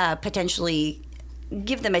to potentially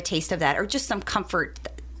give them a taste of that, or just some comfort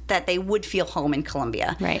that they would feel home in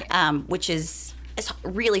Columbia. Right. Which is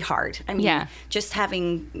really hard. I mean, just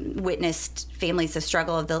having witnessed families, the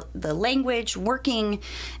struggle of the language, working,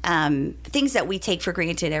 things that we take for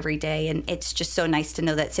granted every day. And it's just so nice to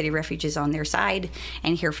know that City Refuge is on their side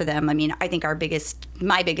and here for them. I mean, I think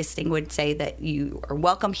my biggest thing would say that you are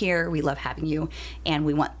welcome here. We love having you, and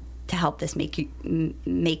we want to help this make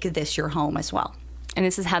this your home as well. And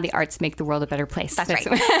this is how the arts make the world a better place. That's right.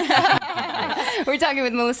 We're talking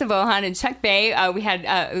with Melissa Bohon and Chuck Bay. We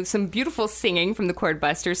had some beautiful singing from the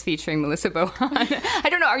Chordbusters featuring Melissa Bohon. I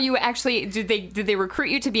don't know. Are you actually? Did they recruit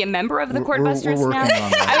you to be a member of the Chordbusters we're now? working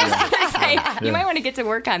on that, right. You might want to get to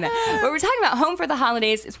work on that. But we're talking about Home for the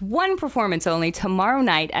Holidays. It's one performance only tomorrow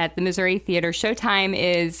night at the Missouri Theater. Showtime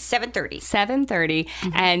is 7:30. 7:30.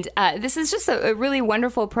 And this is just a really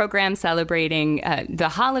wonderful program celebrating the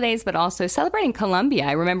holidays, but also celebrating Columbia.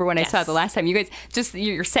 I remember when I saw it the last time, you guys, just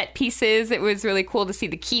your set pieces, it was really cool to see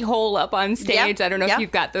the keyhole up on stage. I don't know if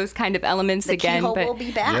you've got those kind of elements the again. Keyhole will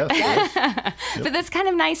be back. Yes. But that's kind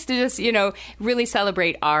of nice to just, really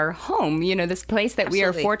celebrate our home, this place that we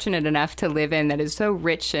are fortunate enough to live in that is so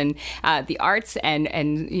rich in the arts and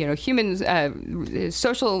human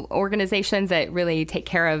social organizations that really take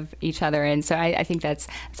care of each other. And so I think that's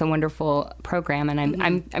a wonderful program. And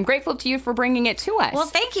I'm grateful to you for bringing it to us. Well,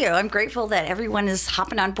 thank you. I'm grateful that everyone is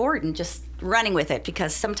hopping on board and just running with it,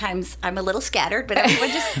 because sometimes I'm a little scattered, but everyone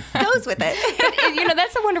just goes with it. But,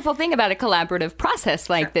 that's a wonderful thing about a collaborative process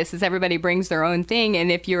like this is everybody brings their own thing.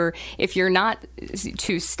 And if you're not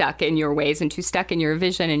too stuck in your ways and too stuck in your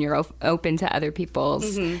vision and you're open to other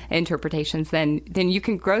people's interpretations, then you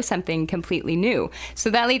can grow something completely new. So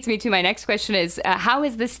that leads me to my next question is, how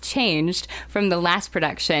has this changed from the last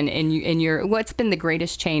production in your, what's been the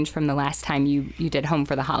greatest change from the last time you did Home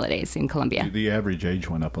for the Holidays in Columbia? The average age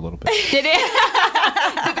went up a little bit. Did it?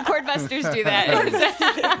 Did the Chordbusters do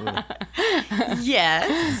that?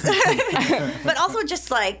 Yes. But also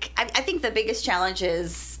just like, I think the biggest challenge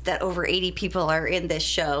is that over 80 people are in this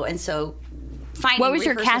show. And so finding what was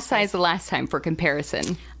your cast size the last time for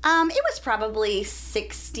comparison? It was probably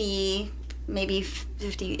 60, maybe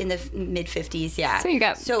 50, in the mid 50s, yeah. So you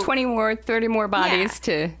got 20 more, 30 more bodies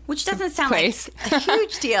to which doesn't sound place. like a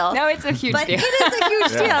huge deal. No, it's a huge but deal. It is a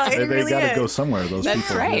huge deal. It they really got to is. go somewhere, those people.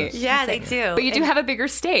 That's right. Yeah, they do. But you do have a bigger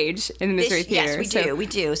stage in the Missouri Theater. Yes, we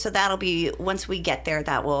do. So that'll be, once we get there,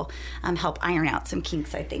 that will help iron out some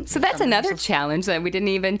kinks, I think. So that's another challenge that we didn't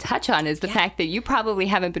even touch on is the fact that you probably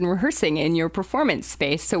haven't been rehearsing in your performance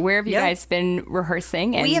space. So where have you guys been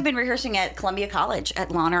rehearsing? We have been rehearsing at Columbia College at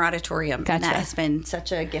Lahner Auditorium. Gotcha. And that has been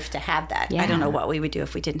such a gift to have that. I don't know what we would do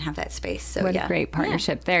if we didn't have that space. So what a great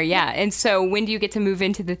partnership there. Yeah. And so when do you get to move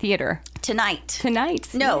into the theater? Tonight.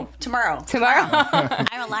 No, tomorrow.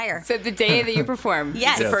 I'm a liar. So the day that you perform.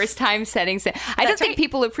 Yes. The first time setting. I don't think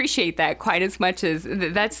people appreciate that quite as much as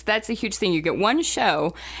that's a huge thing. You get one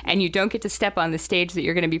show and you don't get to step on the stage that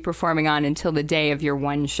you're going to be performing on until the day of your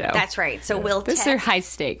one show. That's right. So those are high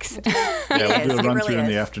stakes. We'll do a run through in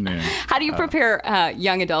the afternoon. How do you prepare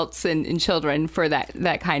young adults and children for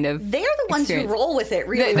that kind of They're the ones who roll with it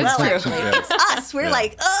really well, actually. It's us. We're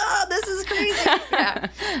like, oh, this is crazy. Yeah.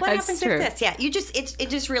 What happens with this? Yeah, it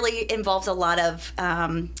just really involves a lot of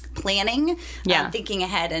planning, thinking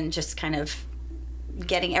ahead, and just kind of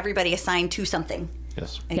getting everybody assigned to something.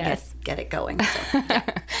 Yes. And get it going.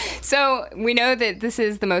 So, So we know that this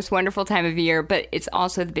is the most wonderful time of year, but it's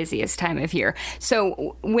also the busiest time of year.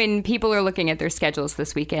 So when people are looking at their schedules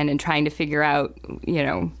this weekend and trying to figure out,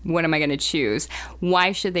 what am I going to choose?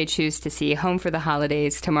 Why should they choose to see Home for the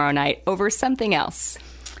Holidays tomorrow night over something else?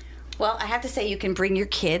 Well, I have to say you can bring your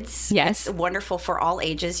kids. Yes. It's wonderful for all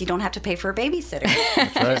ages. You don't have to pay for a babysitter.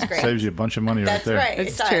 That's right. Saves you a bunch of money right there. That's right.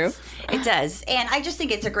 It's true. It does. And I just think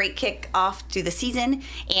it's a great kick off to the season.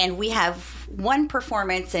 And we have one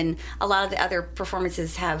performance, and a lot of the other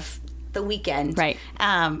performances have the weekend. Right.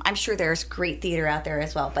 I'm sure there's great theater out there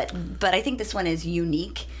as well. But I think this one is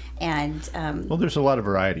unique. And well, there's a lot of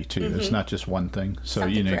variety too. It's not just one thing. So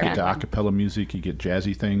you get the a cappella music, you get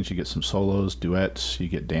jazzy things, you get some solos, duets, you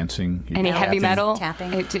get dancing. Any heavy metal?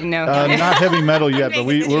 Tapping? No. Not heavy metal yet, but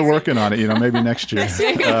we're working on it. Maybe next year.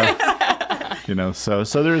 So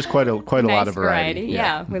there is quite a lot of variety.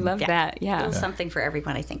 Yeah, we love that. Yeah, there's something for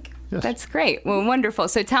everyone, I think. Yes. That's great. Well, wonderful.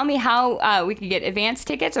 So tell me how we can get advance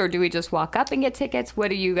tickets, or do we just walk up and get tickets? What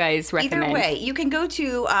do you guys recommend? Either way, you can go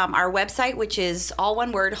to our website, which is all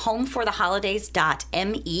one word,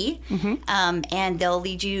 homefortheholidays.me, and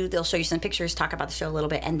they'll show you some pictures, talk about the show a little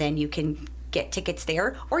bit, and then you can get tickets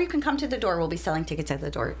there, or you can come to the door. We'll be selling tickets at the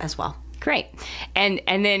door as well. Great. And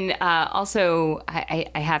then also I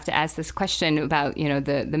have to ask this question about,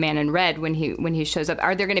 the man in red when he shows up.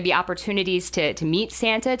 Are there going to be opportunities to meet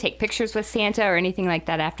Santa, take pictures with Santa or anything like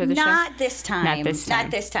that after the show? Not this time.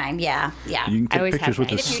 Not this time. Yeah. You can take pictures with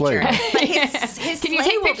the sleigh. But his Can you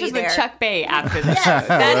take pictures with Chuck Bay after the show?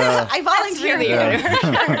 I volunteer really here.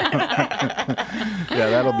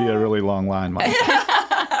 Yeah, that'll be a really long line, Mike.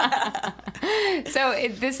 So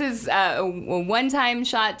this is a one-time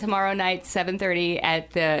shot tomorrow night, 7:30 at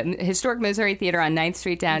the Historic Missouri Theater on 9th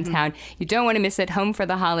Street downtown. You don't want to miss it. Home for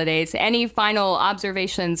the Holidays. Any final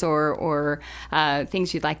observations or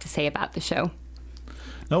things you'd like to say about the show?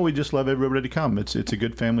 No, we just love everybody to come. It's a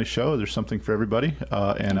good family show. There's something for everybody,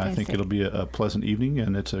 and I think it'll be a pleasant evening,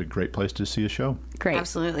 and it's a great place to see a show. Great.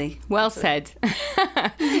 Absolutely. Well said.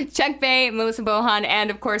 Chuck Bay, Melissa Bohon, and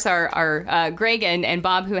of course our Greg and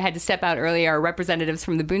Bob, who had to step out earlier, are representatives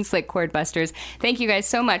from the Booneslick Chordbusters. Thank you guys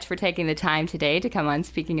so much for taking the time today to come on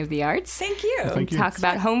Speaking of the Arts. Thank you. Well, thank you. Talk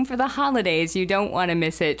about Home for the Holidays. You don't want to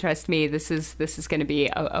miss it. Trust me, this is going to be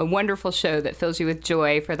a wonderful show that fills you with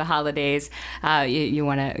joy for the holidays. You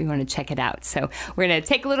want to check it out. So we're going to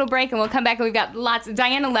take a little break, and we'll come back, and we've got lots.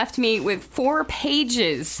 Diana left me with 4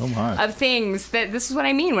 pages of things. This is what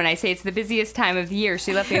I mean when I say it's the busiest time of the year.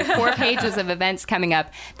 She left me with 4 pages of events coming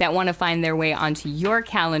up that want to find their way onto your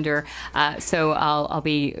calendar. So I'll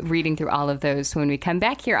be reading through all of those when we come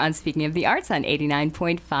back here on Speaking of the Arts on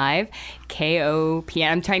 89.5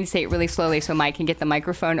 KOPN. I'm trying to say it really slowly so Mike can get the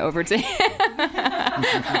microphone over to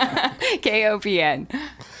KOPN.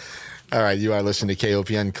 All right, you are listening to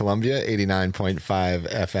KOPN Columbia,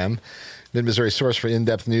 89.5 FM. Mid-Missouri source for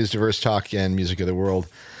in-depth news, diverse talk, and music of the world.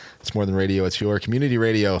 It's more than radio. It's your community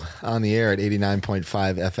radio on the air at 89.5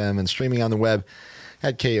 FM and streaming on the web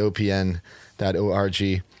at kopn.org.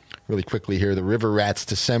 Really quickly here, the River Rats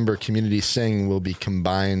December Community Sing will be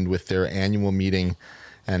combined with their annual meeting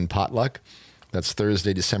and potluck. That's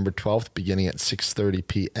Thursday, December 12th, beginning at 6:30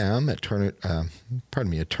 p.m. at Turner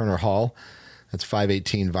Hall. That's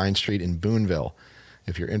 518 Vine Street in Boonville.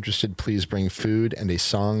 If you're interested, please bring food and a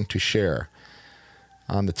song to share.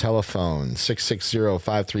 On the telephone,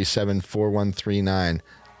 660-537-4139.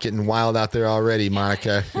 Getting wild out there already,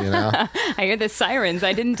 Monica, you know. I hear the sirens.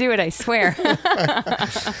 I didn't do it, I swear.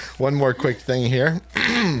 One more quick thing here.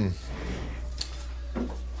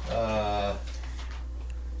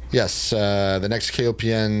 Yes, the next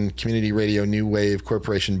KOPN Community Radio New Wave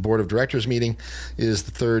Corporation Board of Directors meeting is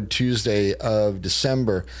the 3rd Tuesday of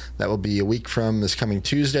December. That will be a week from this coming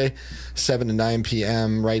Tuesday, 7 to 9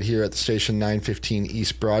 p.m. right here at the station 915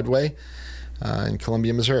 East Broadway in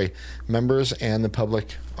Columbia, Missouri. Members and the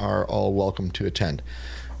public are all welcome to attend.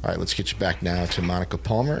 All right, let's get you back now to Monica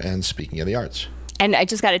Palmer and Speaking of the Arts. And I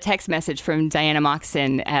just got a text message from Diana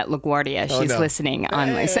Moxon at LaGuardia. She's listening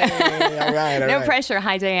on my side. All right. No pressure.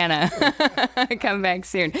 Hi, Diana. Come back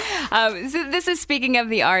soon. So this is Speaking of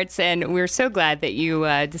the Arts, and we're so glad that you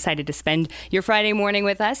decided to spend your Friday morning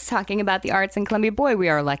with us talking about the arts in Columbia. Boy, we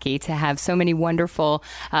are lucky to have so many wonderful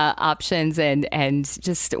options and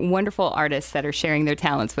just wonderful artists that are sharing their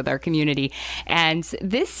talents with our community. And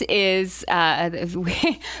this is,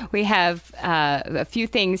 we have a few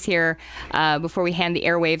things here before we hand the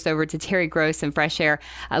airwaves over to Terry Gross and Fresh Air.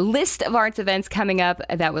 A list of arts events coming up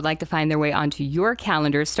that would like to find their way onto your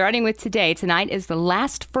calendar, starting with today. Tonight is the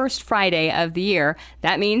last first Friday of the year.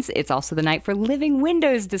 That means it's also the night for Living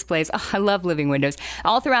Windows displays. Oh, I love Living Windows.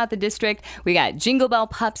 All throughout the district, we got Jingle Bell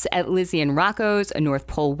Pups at Lizzie and Rocco's, a North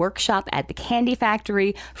Pole workshop at the Candy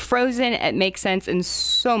Factory, Frozen at Make Sense, and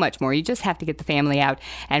so much more. You just have to get the family out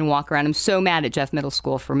and walk around. I'm so mad at Jeff Middle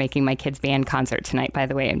School for making my kids' band concert tonight, by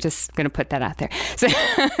the way. I'm just going to put that out there. So,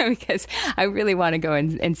 because I really want to go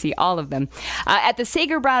and see all of them. At the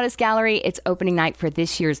Sager Broadus Gallery, it's opening night for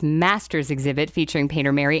this year's Masters exhibit featuring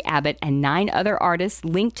painter Mary Abbott and 9 other artists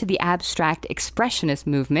linked to the abstract expressionist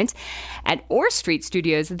movement. At Orr Street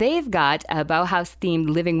Studios, they've got a Bauhaus-themed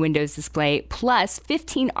Living Windows display, plus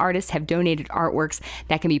 15 artists have donated artworks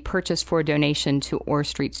that can be purchased for donation to Orr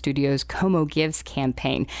Street Studios' Como Gives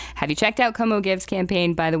campaign. Have you checked out Como Gives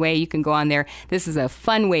campaign? By the way, you can go on there. This is a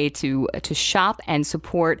fun way to shop and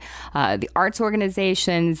support the arts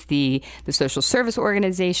organizations, the social service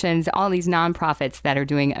organizations, all these nonprofits that are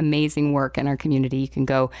doing amazing work in our community. You can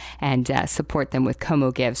go and support them with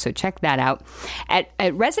Como Give. So check that out. At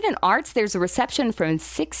Resident Arts, there's a reception from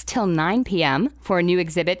 6 till 9 p.m. for a new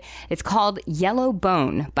exhibit. It's called Yellow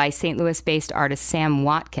Bone by St. Louis-based artist Sam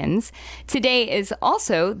Watkins. Today is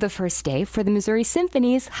also the first day for the Missouri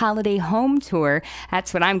Symphony's Holiday Home Tour.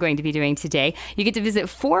 That's what I'm going to be doing today. You get to visit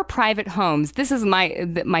 4 private homes. This is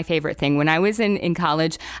my favorite thing. When I was in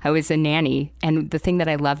college, I was a nanny, and the thing that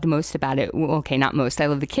I loved most about it, well, okay, not most, I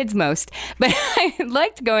love the kids most, but I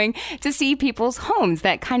liked going to see people's homes,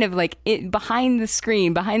 that kind of like behind the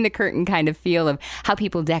screen, behind the curtain kind of feel of how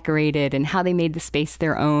people decorated and how they made the space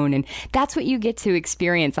their own. And that's what you get to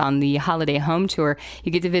experience on the Holiday Home Tour.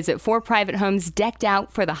 You get to visit 4 private homes decked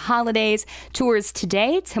out for the holidays. Tours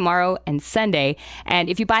today, tomorrow, and Sunday. And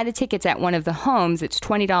if you buy the tickets at one of the homes, it's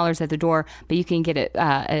 $20 at the door but you can get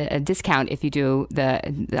a discount if you do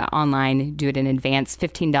the online, do it in advance,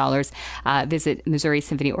 $15. Visit Missouri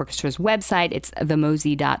Symphony Orchestra's website. It's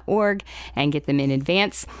themosey.org, and get them in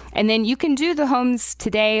advance. And then you can do the homes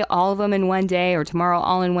today, all of them in one day, or tomorrow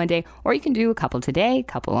all in one day, or you can do a couple today,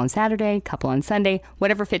 couple on Saturday, couple on Sunday,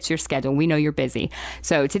 whatever fits your schedule. We know you're busy.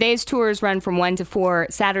 So today's tours run from 1 to 4,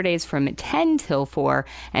 Saturdays from 10 till 4,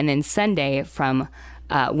 and then Sunday from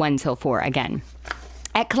 1 till 4 again.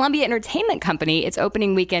 At Columbia Entertainment Company, it's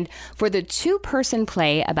opening weekend for the 2-person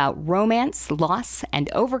play about romance, loss,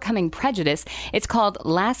 and overcoming prejudice. It's called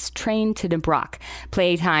Last Train to Nabrock.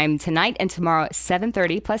 Playtime tonight and tomorrow at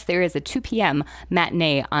 7:30, plus there is a 2 p.m.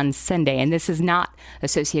 matinee on Sunday, and this is not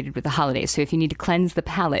associated with the holidays. So if you need to cleanse the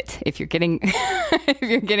palate, if you're getting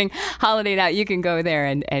holidayed out, you can go there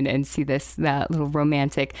and see this little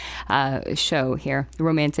romantic show here,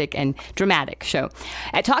 romantic and dramatic show.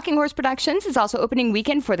 At Talking Horse Productions, it's also opening weekend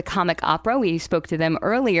for the comic opera. We spoke to them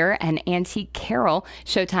earlier. An Antique Carol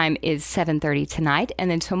showtime is 7:30 tonight, and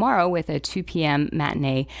then tomorrow with a 2 p.m.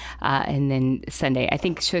 matinee, and then Sunday. I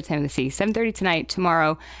think showtime, let's see, 7:30 tonight,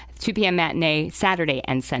 tomorrow, 2 p.m. matinee, Saturday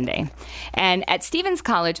and Sunday. And at Stevens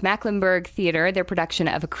College, Mecklenburg Theater, their production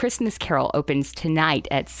of A Christmas Carol opens tonight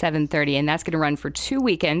at 7:30, and that's going to run for 2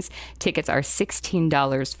 weekends. Tickets are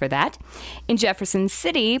 $16 for that. In Jefferson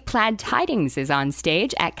City, Plaid Tidings is on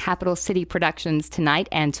stage at Capital City Productions tonight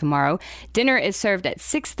and tomorrow. Dinner is served at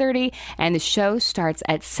 6:30, and the show starts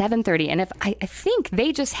at 7:30. And I think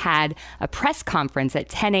they just had a press conference at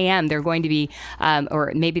 10 a.m. They're going to be,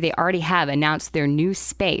 or maybe they already have announced their new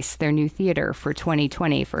space, their new theater for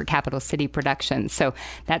 2020 for Capital City Productions. So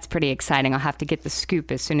that's pretty exciting. I'll have to get the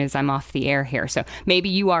scoop as soon as I'm off the air here. So maybe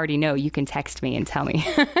you already know. You can text me and tell me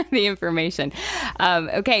the information.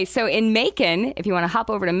 Okay, so in Macon, if you want to hop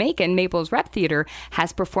over to Macon, Maples Rep Theater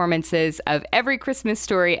has performances of Every Christmas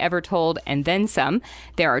Story Ever Told and then some.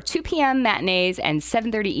 There are 2 p.m. matinees and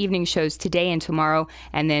 7:30 evening shows today and tomorrow,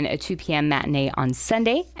 and then a 2 p.m. matinee on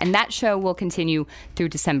Sunday. And that show will continue through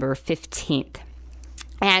December 15th.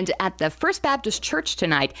 And at the First Baptist Church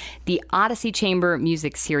tonight, the Odyssey Chamber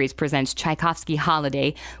Music Series presents Tchaikovsky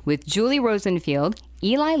Holiday with Julie Rosenfield,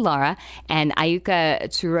 Eli Lara, and Ayuka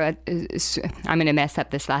I'm going to mess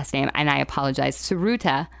up this last name, and I apologize,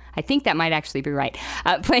 Suruta. I think that might actually be right.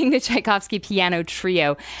 Playing the Tchaikovsky Piano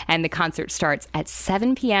Trio, and the concert starts at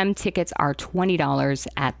 7 p.m. Tickets are $20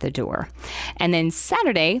 at the door. And then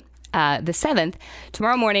Saturday, the 7th,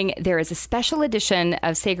 tomorrow morning, there is a special edition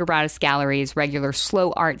of Sager Broaddus Gallery's regular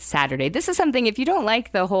Slow Art Saturday. This is something, if you don't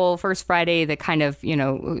like the whole First Friday, the kind of,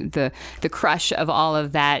 the crush of all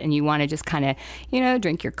of that, and you want to just kind of,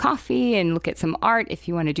 drink your coffee and look at some art, if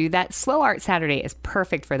you want to do that, Slow Art Saturday is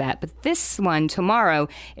perfect for that. But this one tomorrow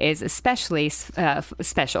is especially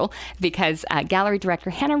special because gallery director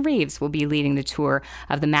Hannah Reeves will be leading the tour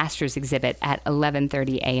of the Masters exhibit at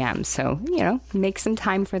 11:30 a.m. So, make some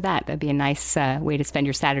time for that. That'd be a nice way to spend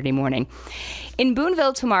your Saturday morning. In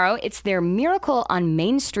Boonville tomorrow, it's their Miracle on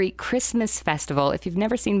Main Street Christmas Festival. If you've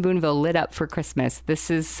never seen Boonville lit up for Christmas,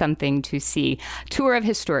 this is something to see. Tour of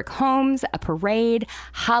historic homes, a parade,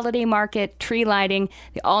 holiday market, tree lighting,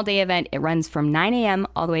 the all-day event. It runs from 9 a.m.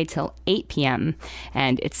 all the way till 8 p.m.,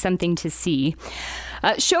 and it's something to see.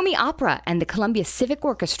 Show Me Opera and the Columbia Civic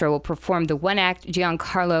Orchestra will perform the one-act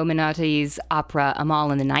Giancarlo Menotti's opera Amal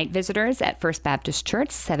and the Night Visitors at First Baptist Church,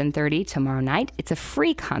 7:30 tomorrow night. It's a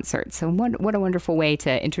free concert, so what a wonderful way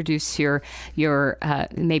to introduce your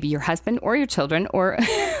maybe your husband or your children or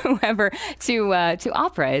whoever to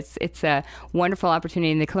opera. It's a wonderful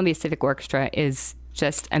opportunity, and the Columbia Civic Orchestra is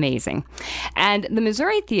just amazing. And the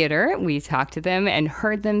Missouri Theater, we talked to them and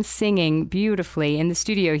heard them singing beautifully in the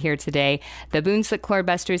studio here today. The Booneslick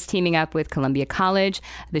Chordbusters teaming up with Columbia College,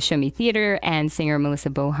 the Show Me Theater, and singer Melissa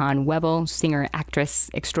Bohon-Webel, singer-actress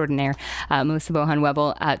extraordinaire Melissa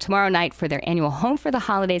Bohon-Webel, tomorrow night for their annual Home for the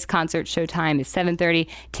Holidays concert. Showtime is 7:30.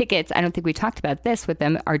 Tickets, I don't think we talked about this with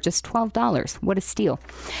them, are just $12. What a steal.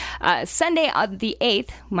 Sunday the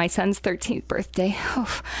 8th, my son's 13th birthday,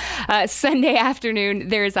 Sunday afternoon,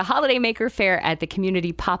 there is a Holiday Maker Fair at the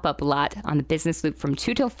Community Pop-Up Lot on the Business Loop from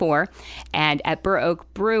 2 till 4. And at Burr Oak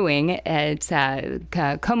Brewing, it's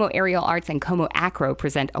Como Aerial Arts and Como Acro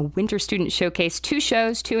present a Winter Student Showcase. 2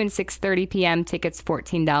 shows, 2 and 6:30 p.m. Tickets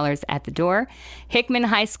 $14 at the door. Hickman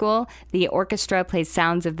High School, the orchestra plays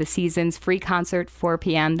Sounds of the Seasons. Free concert, 4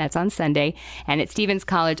 p.m. That's on Sunday. And at Stevens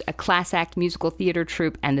College, a class act musical theater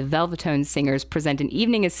troupe and the Velvetone Singers present an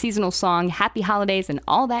evening of seasonal song, Happy Holidays, and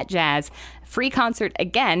all that jazz. Free concert concert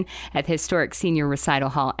again at the historic Senior Recital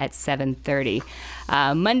Hall at 7:30.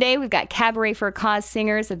 Monday, we've got Cabaret for a Cause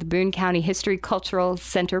singers at the Boone County History Cultural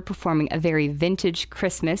Center performing A Very Vintage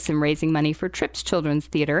Christmas and raising money for Tripp's Children's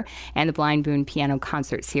Theater and the Blind Boone Piano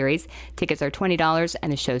Concert Series. Tickets are $20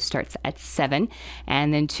 and the show starts at 7.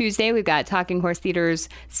 And then Tuesday, we've got Talking Horse Theater's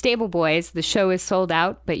Stable Boys. The show is sold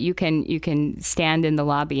out, but you can stand in the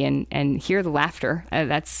lobby and hear the laughter.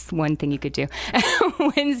 That's one thing you could do.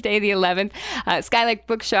 Wednesday, the 11th, Skylight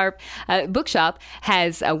Bookshop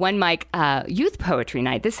has a one mic youth poetry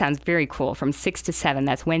night. This sounds very cool, from 6 to 7.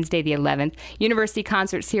 That's Wednesday the 11th. University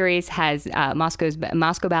Concert Series has Moscow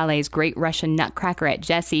Ballet's Great Russian Nutcracker at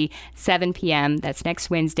Jessie, 7 p.m. That's next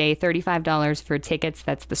Wednesday. $35 for tickets.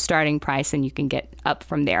 That's the starting price, and you can get up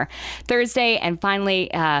from there. Thursday, and finally,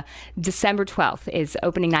 December 12th is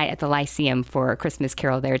opening night at the Lyceum for a Christmas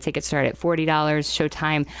Carol there. Tickets start at $40.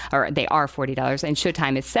 Showtime, or they are $40, and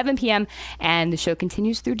showtime is 7 p.m., and the show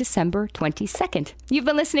continues through December 22nd. You've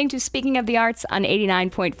been listening to Speaking of the Arts on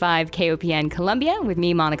 89.5 KOPN Columbia with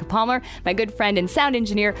me, Monica Palmer, my good friend and sound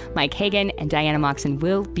engineer, Mike Hagan, and Diana Moxon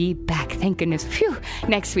will be back, thank goodness,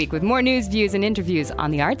 next week with more news, views, and interviews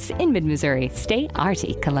on the arts in mid-Missouri. Stay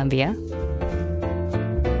arty, Columbia.